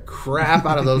scare the crap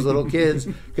out of those little kids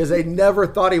because they never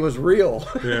thought he was real.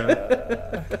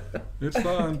 Yeah. It's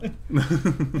fun.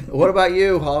 What about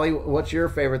you, Holly? What's your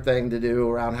favorite thing to do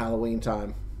around Halloween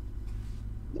time?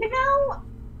 You know,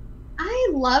 I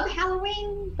love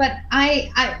Halloween, but I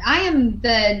am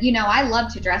I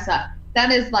love to dress up.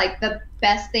 That is like the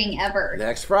best thing ever.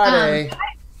 Next Friday.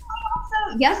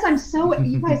 Also, yes,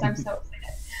 you guys, I'm so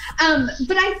excited.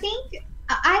 But I think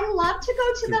I love to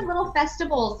go to the little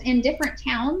festivals in different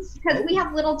towns because we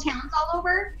have little towns all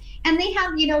over, and they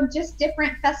have, just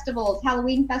different festivals,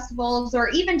 Halloween festivals, or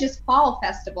even just fall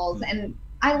festivals. And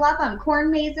I love them.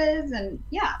 Corn mazes, and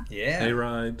yeah. Yeah. Hay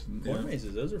rides. Corn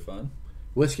mazes, those are fun.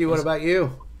 Whiskey, what about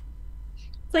you?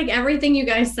 It's like everything you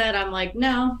guys said. I'm like,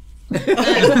 no.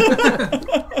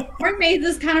 Corn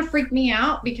mazes kind of freak me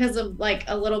out because of like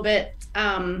a little bit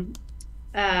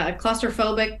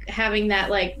claustrophobic, having that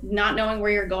like not knowing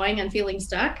where you're going and feeling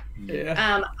stuck.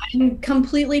 Yeah. I'm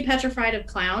completely petrified of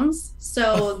clowns,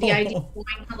 so the idea of going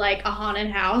to like a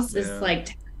haunted house is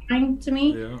like terrifying to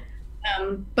me. Yeah.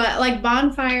 But like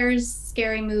bonfires,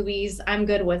 scary movies, I'm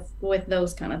good with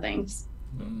those kind of things.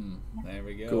 There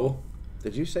we go. Cool.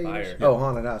 Did you say yours? Fire. Oh,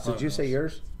 haunted house. Did Haunted you say house.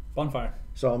 yours? Bonfire.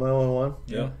 So am I the only one?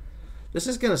 Yeah. This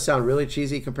is going to sound really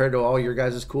cheesy compared to all your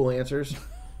guys' cool answers.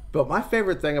 But my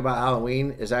favorite thing about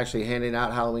Halloween is actually handing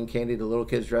out Halloween candy to little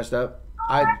kids dressed up.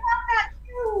 I love that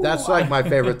too. That's like my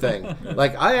favorite thing.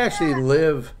 Like I actually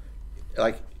live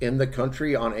like in the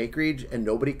country on acreage, and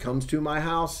nobody comes to my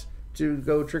house to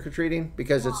go trick-or-treating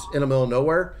because it's in the middle of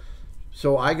nowhere.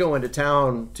 So I go into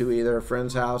town to either a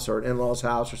friend's house or an in-law's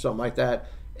house or something like that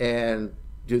and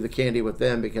do the candy with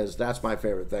them, because that's my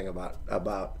favorite thing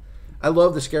about I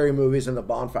love the scary movies and the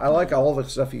bonfire. I like all the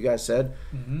stuff you guys said.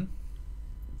 Mm-hmm.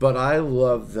 But I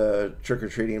love the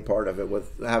trick-or-treating part of it,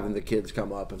 with having the kids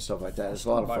come up and stuff like that. It's a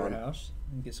lot of Buy fun. your house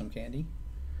and get some candy.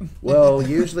 Well,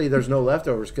 usually there's no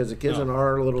leftovers because the kids in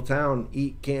our little town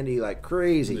eat candy like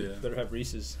crazy. Yeah. Better have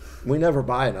Reese's. We never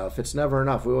buy enough. It's never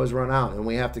enough. We always run out, and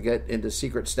we have to get into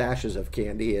secret stashes of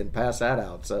candy and pass that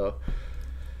out. So,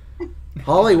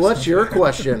 Holly, what's your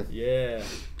question? Yeah.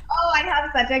 Oh, I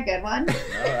have such a good one.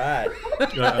 All right.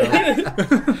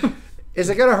 Is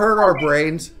it going to hurt our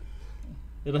brains?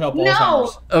 It'll help No.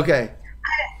 Alzheimer's. Okay.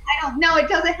 I don't know. It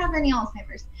doesn't have any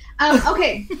Alzheimer's.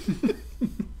 Okay.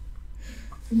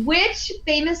 Which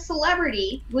famous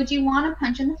celebrity would you want to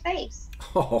punch in the face?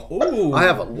 Oh, Ooh, I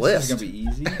have a this list. is gonna be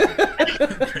easy.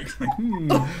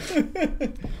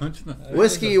 Punch in the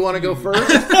Whiskey, you want to go first?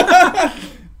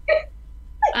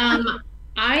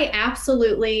 I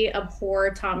absolutely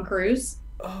abhor Tom Cruise.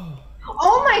 Oh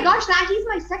my gosh, he's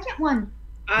my second one.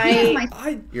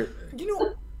 I You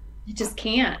know, just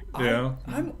can't. Yeah.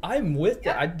 I'm with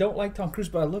that. I don't like Tom Cruise,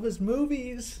 but I love his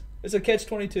movies. It's a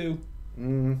catch-22.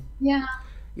 Yeah.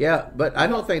 Yeah, but I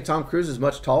don't think Tom Cruise is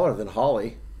much taller than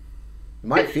Holly. You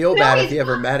might feel bad if you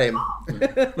ever met him.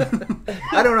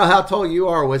 I don't know how tall you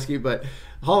are, Whiskey, but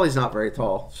Holly's not very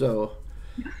tall. So,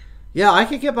 yeah, I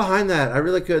could get behind that. I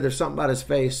really could. There's something about his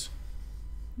face.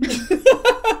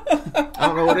 I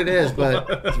don't know what it is, but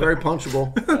it's very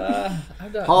punchable.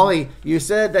 Holly, you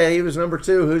said that he was number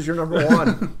 2. Who's your number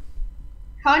 1?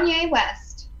 Kanye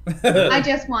West. I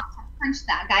just want to punch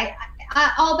that guy.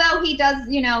 Although he does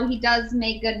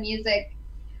make good music,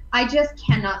 I just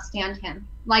cannot stand him.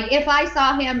 Like, if I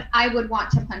saw him, I would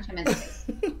want to punch him in the face.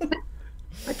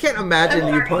 I can't imagine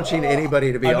you punching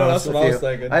anybody, to be honest with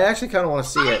you. I actually kind of want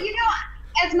to see it. You know,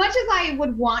 as much as I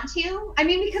would want to, I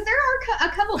mean, because there are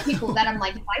a couple people that I'm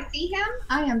like, if I see him,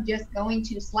 I am just going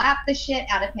to slap the shit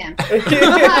out of him. But when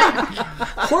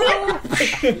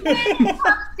it comes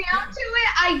down to it,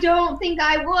 I don't think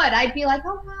I would. I'd be like,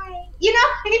 oh, hi. You know,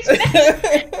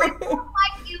 I don't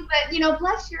like you, but,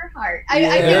 bless your heart. I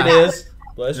think There it that is.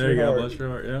 Bless There you your go. heart. Bless your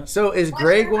heart. Yeah. So is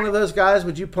Greg one of those guys?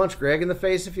 Would you punch Greg in the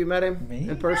face if you met him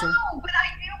in person? No, but I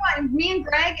do want me and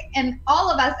Greg and all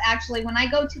of us, actually, when I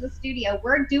go to the studio,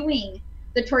 we're doing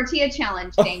the tortilla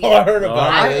challenge. Dang Oh, I it. heard about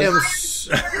I this.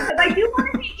 am. Because I do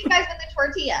want to meet you guys with the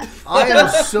tortilla. I am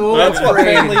so That's what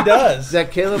family afraid does.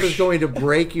 that Caleb is going to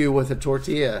break you with a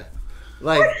tortilla.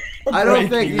 Like, I don't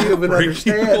think you even Break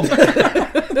you.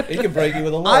 understand. He can break you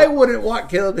with a I look. wouldn't want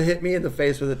Caleb to hit me in the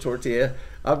face with a tortilla.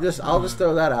 I'll just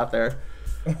throw that out there.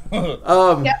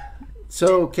 Yep.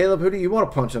 So Caleb, who do you want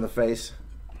to punch in the face?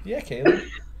 Yeah, Caleb.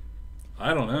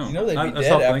 I don't know. You know they'd be I dead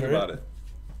stopped thinking after about it. it.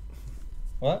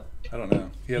 What? I don't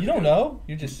know. You don't know?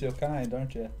 You're just so kind,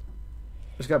 aren't you?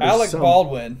 There's got to be Alec some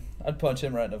Baldwin. I'd punch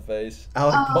him right in the face.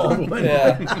 Alec Baldwin.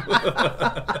 Yeah.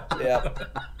 Yeah.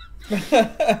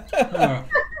 I'd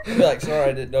be like, sorry,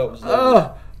 I didn't know it was there.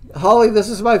 Oh, Holly, this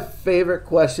is my favorite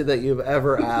question that you've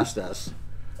ever asked us.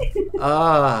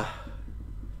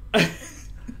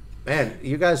 Man,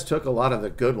 you guys took a lot of the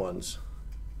good ones.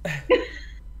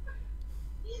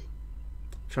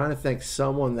 Trying to think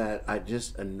someone that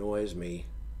just annoys me.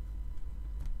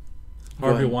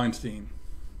 Harvey Go ahead. Weinstein.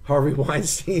 Harvey I'll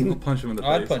Weinstein. punch him in the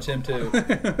face. I'd punch him too.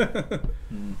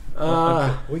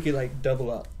 We could like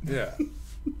double up. Yeah.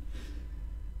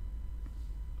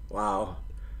 Wow.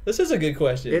 This is a good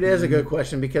question. It is a good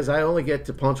question because I only get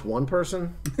to punch one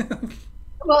person.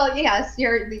 Well, yes,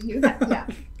 yeah.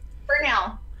 For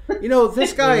now. You know,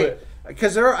 this Do guy, it.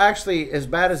 because there are actually, as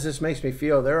bad as this makes me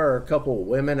feel, there are a couple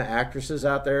women actresses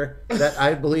out there that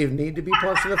I believe need to be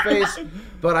punched in the face.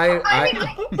 But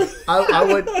I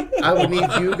would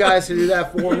need you guys to do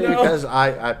that for me because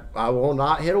I will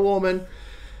not hit a woman.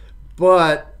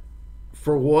 But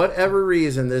for whatever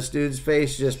reason, this dude's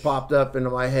face just popped up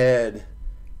into my head,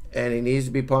 and he needs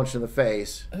to be punched in the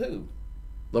face. Who?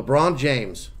 LeBron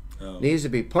James needs to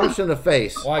be punched in the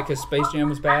face. Why? Because Space Jam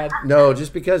was bad? No,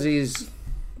 just because he's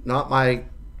not my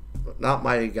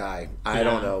guy. I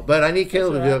don't know, but I need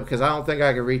Caleb to do it because I don't think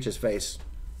I can reach his face.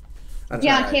 That's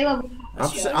Yeah, all right. Caleb. I'm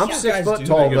Yeah, 6 guys foot do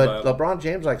tall, think but about- LeBron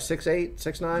James like 6'8",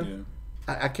 6'9".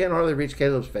 Yeah. I can't hardly reach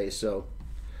Caleb's face, so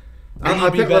Then I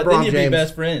you'd be pick be- then LeBron you'd be James.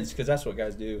 best friends because that's what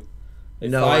guys do. They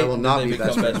No, fight I will and not then be they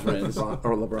best become friends with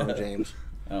LeBron James.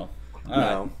 Oh, all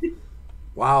No. right.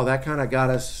 Wow, that kind of got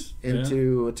us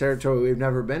into a territory we've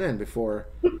never been in before.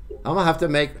 I'm gonna have to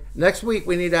make next week.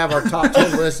 We need to have our top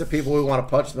 10 list of people we want to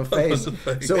punch in the face.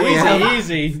 So we have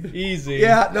Easy.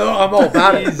 Yeah, no, I'm all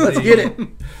about it. Let's get it.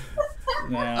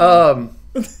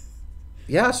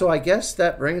 Yeah, so I guess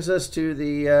that brings us to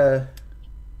the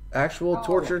actual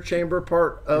torture chamber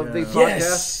part of the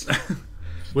podcast.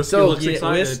 Whiskey So, looks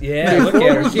excited. Look Before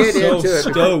at her. we get So into it,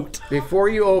 stoked. before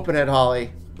you open it,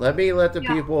 Holly, let the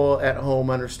people at home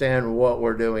understand what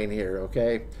we're doing here,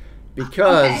 okay?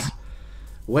 Because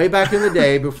way back in the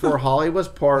day, before Holly was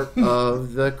part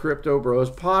of the Crypto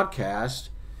Bros podcast,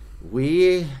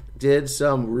 we did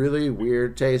some really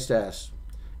weird taste tests.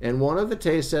 And one of the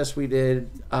taste tests we did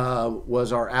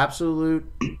was our absolute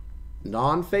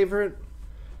non-favorite,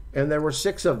 and there were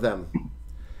 6 of them.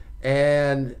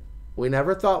 And we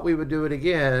never thought we would do it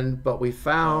again, but we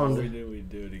found... We knew we'd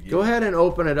do it again. Go ahead and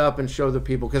open it up and show the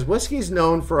people, because whiskey's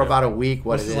known for about a week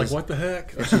what it is. Like, what the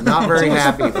heck? And she's not very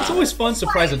happy about It's always fun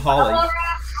surprising Holly.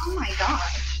 Oh my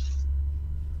gosh.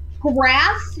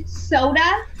 Grass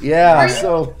soda? Yeah,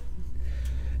 so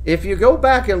if you go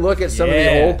back and look at some of the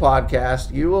Yeah. old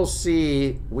podcasts, you will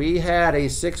see we had a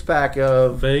 6-pack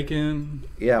of... Bacon,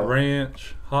 Yeah.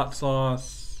 ranch, hot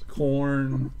sauce,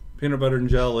 corn, peanut butter and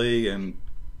jelly, and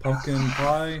pumpkin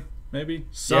pie, maybe?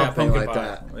 Something pumpkin like pie.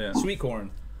 that. Yeah. Sweet corn.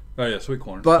 Oh, yeah, sweet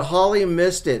corn. But Holly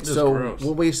missed it. is So gross.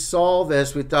 when we saw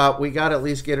this, we thought we got to at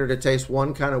least get her to taste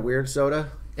one kind of weird soda.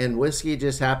 And whiskey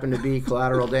just happened to be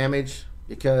collateral damage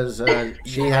because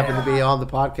she happened to be on the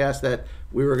podcast that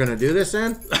we were going to do this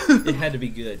in. It had to be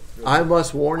good. I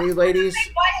must warn you, ladies.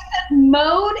 Why is it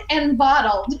mowed and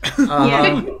bottled?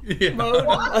 Uh,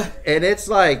 yeah. and it's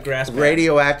like Grass patch.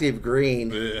 radioactive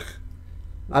green. Ugh,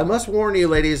 I must warn you,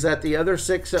 ladies, that the other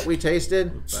 6 that we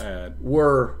tasted bad.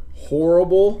 were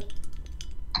horrible.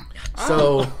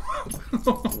 So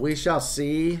we shall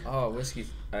see. Oh, whiskey.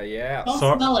 Yeah. Don't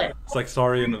Sorry. smell it. It's like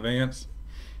sorry in advance.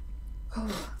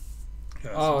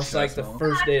 Oh, it's like the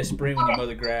first day of spring when you mow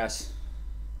the grass.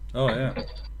 Oh, yeah.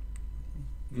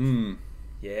 Mmm.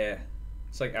 Yeah.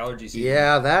 It's like allergy season.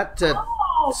 Yeah, that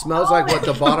Oh, smells like what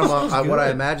the bottom of what I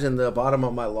good. imagine the bottom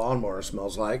of my lawnmower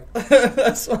smells like.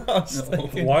 That's what I was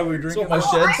thinking. Why are we That's drinking what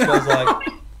my that? shed smells like.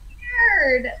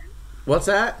 weird. What's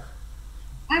that?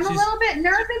 I'm She's- a little bit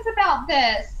nervous about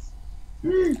this.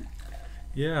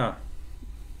 Yeah.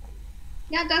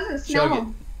 Yeah, it doesn't Chug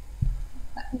smell.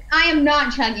 I am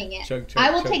not chugging it. Chug, chug, I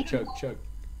will chug, take chug, chug.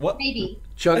 What? maybe.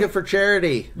 Chug it for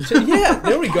charity. Yeah,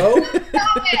 there we go. Stop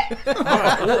it. All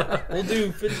right, we'll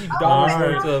do $50 Alright.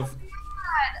 worth of.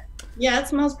 Yeah, it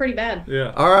smells pretty bad.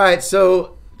 Yeah. All right,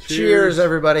 so cheers, Cheers.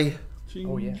 everybody.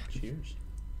 Oh yeah, cheers.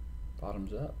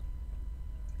 Bottoms up.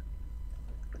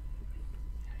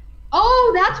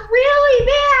 Oh, that's really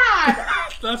bad.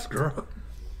 That's gross.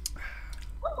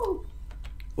 Oh,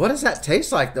 What does that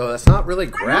taste like, though? It's not really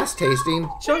grass tasting.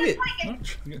 Chug it.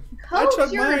 coats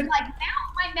chug your mine. like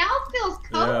mouth. My mouth feels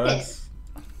Yeah, coated. that's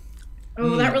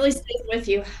Oh, that really stays with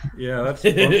you.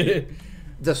 funky.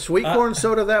 The sweet corn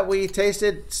soda that we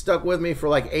tasted stuck with me for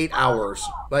like 8 hours.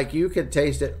 Like you could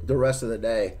taste it the rest of the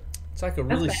day. It's like a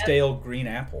really bad. stale green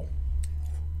apple.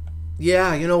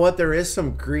 Yeah, you know what? There is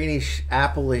some greenish,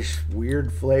 apple-ish,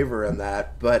 weird flavor in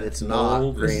that, but it's not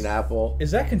Mold. green apple.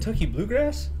 Is that Kentucky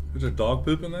bluegrass? Is there dog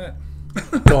poop in that?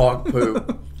 Dog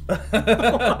poop.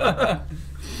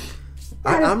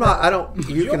 I'm not. I don't.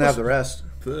 You can have the rest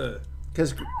Ugh.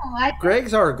 because Oh, I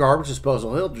Greg's our garbage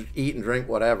disposal. He'll eat and drink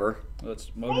whatever.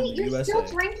 That's mode Wait, in the you're USA. still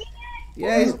drinking it?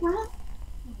 Yeah, he's-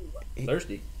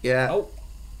 Thirsty. yeah. Oh,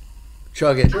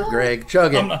 Chug it, Greg.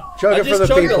 Chug it. I'm not- Chug I it for just the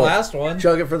chugged people. the last one.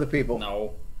 Chug it for the people.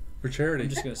 No, For charity. I'm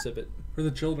just gonna sip it. For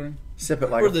the children. Sip it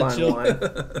like For a the fine children.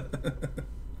 wine.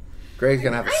 Greg's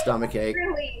gonna have a stomach ache.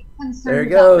 Really concerned There he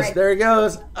about goes. right There he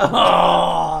goes.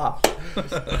 Oh.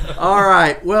 All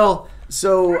right. Well,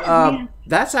 so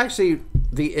that's actually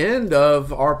the end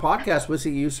of our podcast.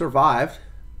 Wissy, you survived.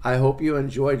 I hope you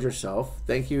enjoyed yourself.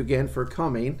 Thank you again for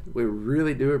coming. We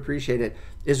really do appreciate it.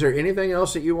 Is there anything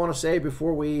else that you want to say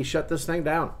before we shut this thing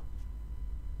down?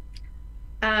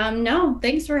 No,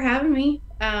 thanks for having me.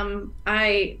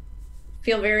 I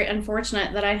feel very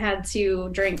unfortunate that I had to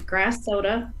drink grass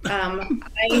soda.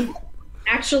 I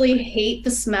actually hate the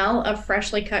smell of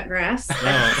freshly cut grass.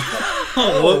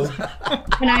 Oh,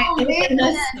 When I Oh, opened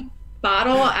this man.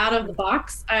 bottle out of the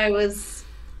box, I was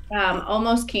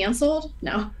almost canceled.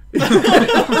 No.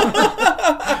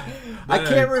 I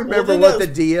can't remember what the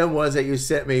DM was that you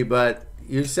sent me, but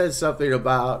you said something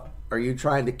about, "Are you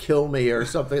trying to kill me?" or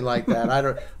something like that.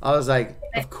 I was like,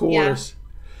 of course,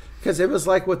 because it was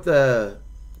like with the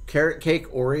carrot cake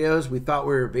Oreos. We thought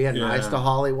we were being nice to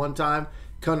Holly one time.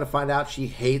 Come to find out, she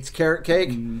hates carrot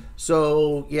cake.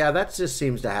 So yeah, that just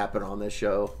seems to happen on this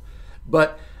show.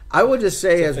 But I would just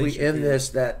say as we feature end for you. this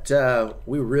that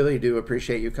we really do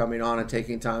appreciate you coming on and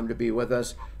taking time to be with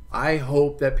us. I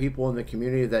hope that people in the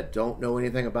community that don't know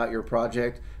anything about your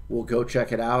project will go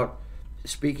check it out.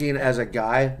 Speaking as a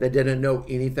guy that didn't know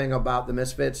anything about the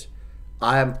Misfits,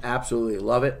 I absolutely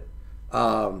love it.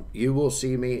 You will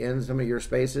see me in some of your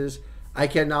spaces. I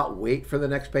cannot wait for the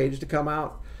next page to come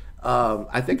out.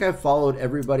 I think I've followed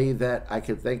everybody that I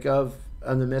could think of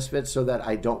on the Misfits so that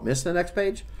I don't miss the next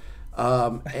page.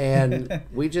 And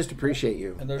we just appreciate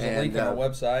you. And there's a link on our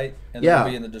website, and yeah. it'll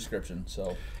be in the description.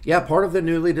 So Yeah, part of the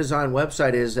newly designed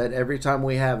website is that every time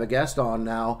we have a guest on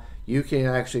now, you can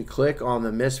actually click on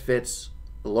the Misfits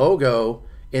logo,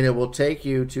 and it will take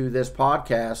you to this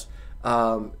podcast.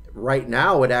 Right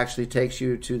now, it actually takes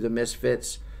you to the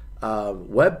Misfits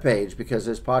webpage because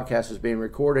this podcast is being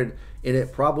recorded, and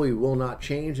it probably will not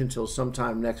change until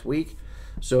sometime next week.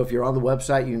 So if you're on the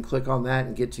website, you can click on that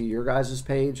and get to your guys'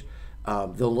 page.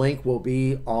 The link will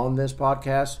be on this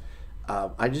podcast.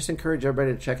 I just encourage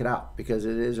everybody to check it out because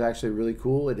it is actually really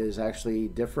cool. It is actually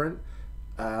different.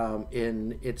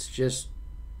 And it's just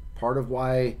part of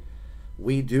why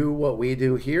we do what we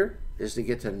do here is to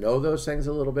get to know those things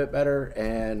a little bit better,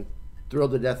 and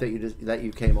thrilled to death that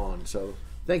you came on. So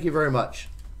thank you very much.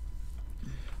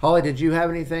 Holly, did you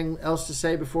have anything else to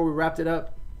say before we wrapped it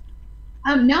up?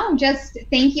 No, just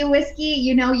thank you, Whiskey.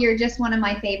 You know, you're just one of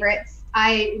my favorites.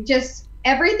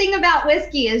 Everything about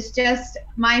whiskey is just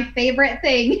my favorite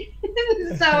thing.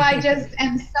 So I just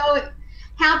am so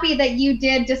happy that you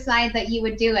did decide that you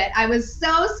would do it. I was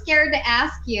so scared to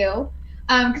ask you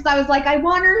because I was like, I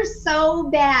want her so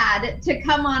bad to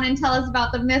come on and tell us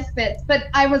about the Misfits. But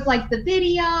I was like, the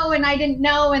video, and I didn't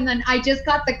know. And then I just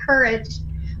got the courage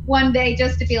one day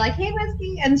just to be like, hey,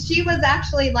 Whiskey. And she was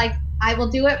actually like, I will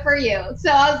do it for you. So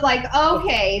I was like,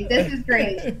 okay, this is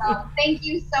great. So thank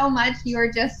you so much. You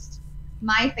are just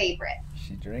my favorite.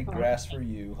 she drank grass for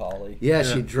you, Holly. Yeah,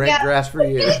 she drank grass for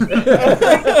you.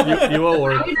 You owe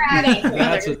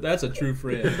her. That's a true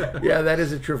friend. Yeah, that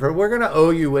is a true friend. We're going to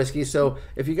owe you whiskey. So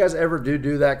if you guys ever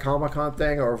do that Comic-Con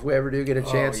thing, or if we ever do get a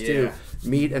chance to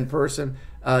meet in person,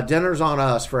 dinner's on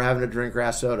us for having to drink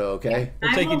grass soda, okay?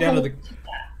 We'll take you down to the...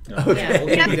 Okay.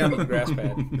 We'll take you down to the grass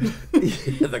pad.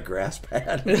 Yeah, the grass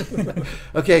pad.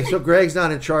 Okay, so Greg's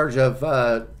not in charge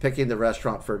of picking the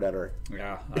restaurant for dinner.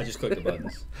 Yeah, I just click the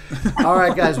buttons. All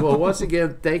right, guys. Well, once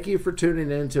again, thank you for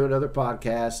tuning in to another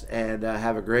podcast, and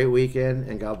have a great weekend,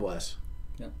 and God bless.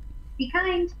 Be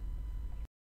kind.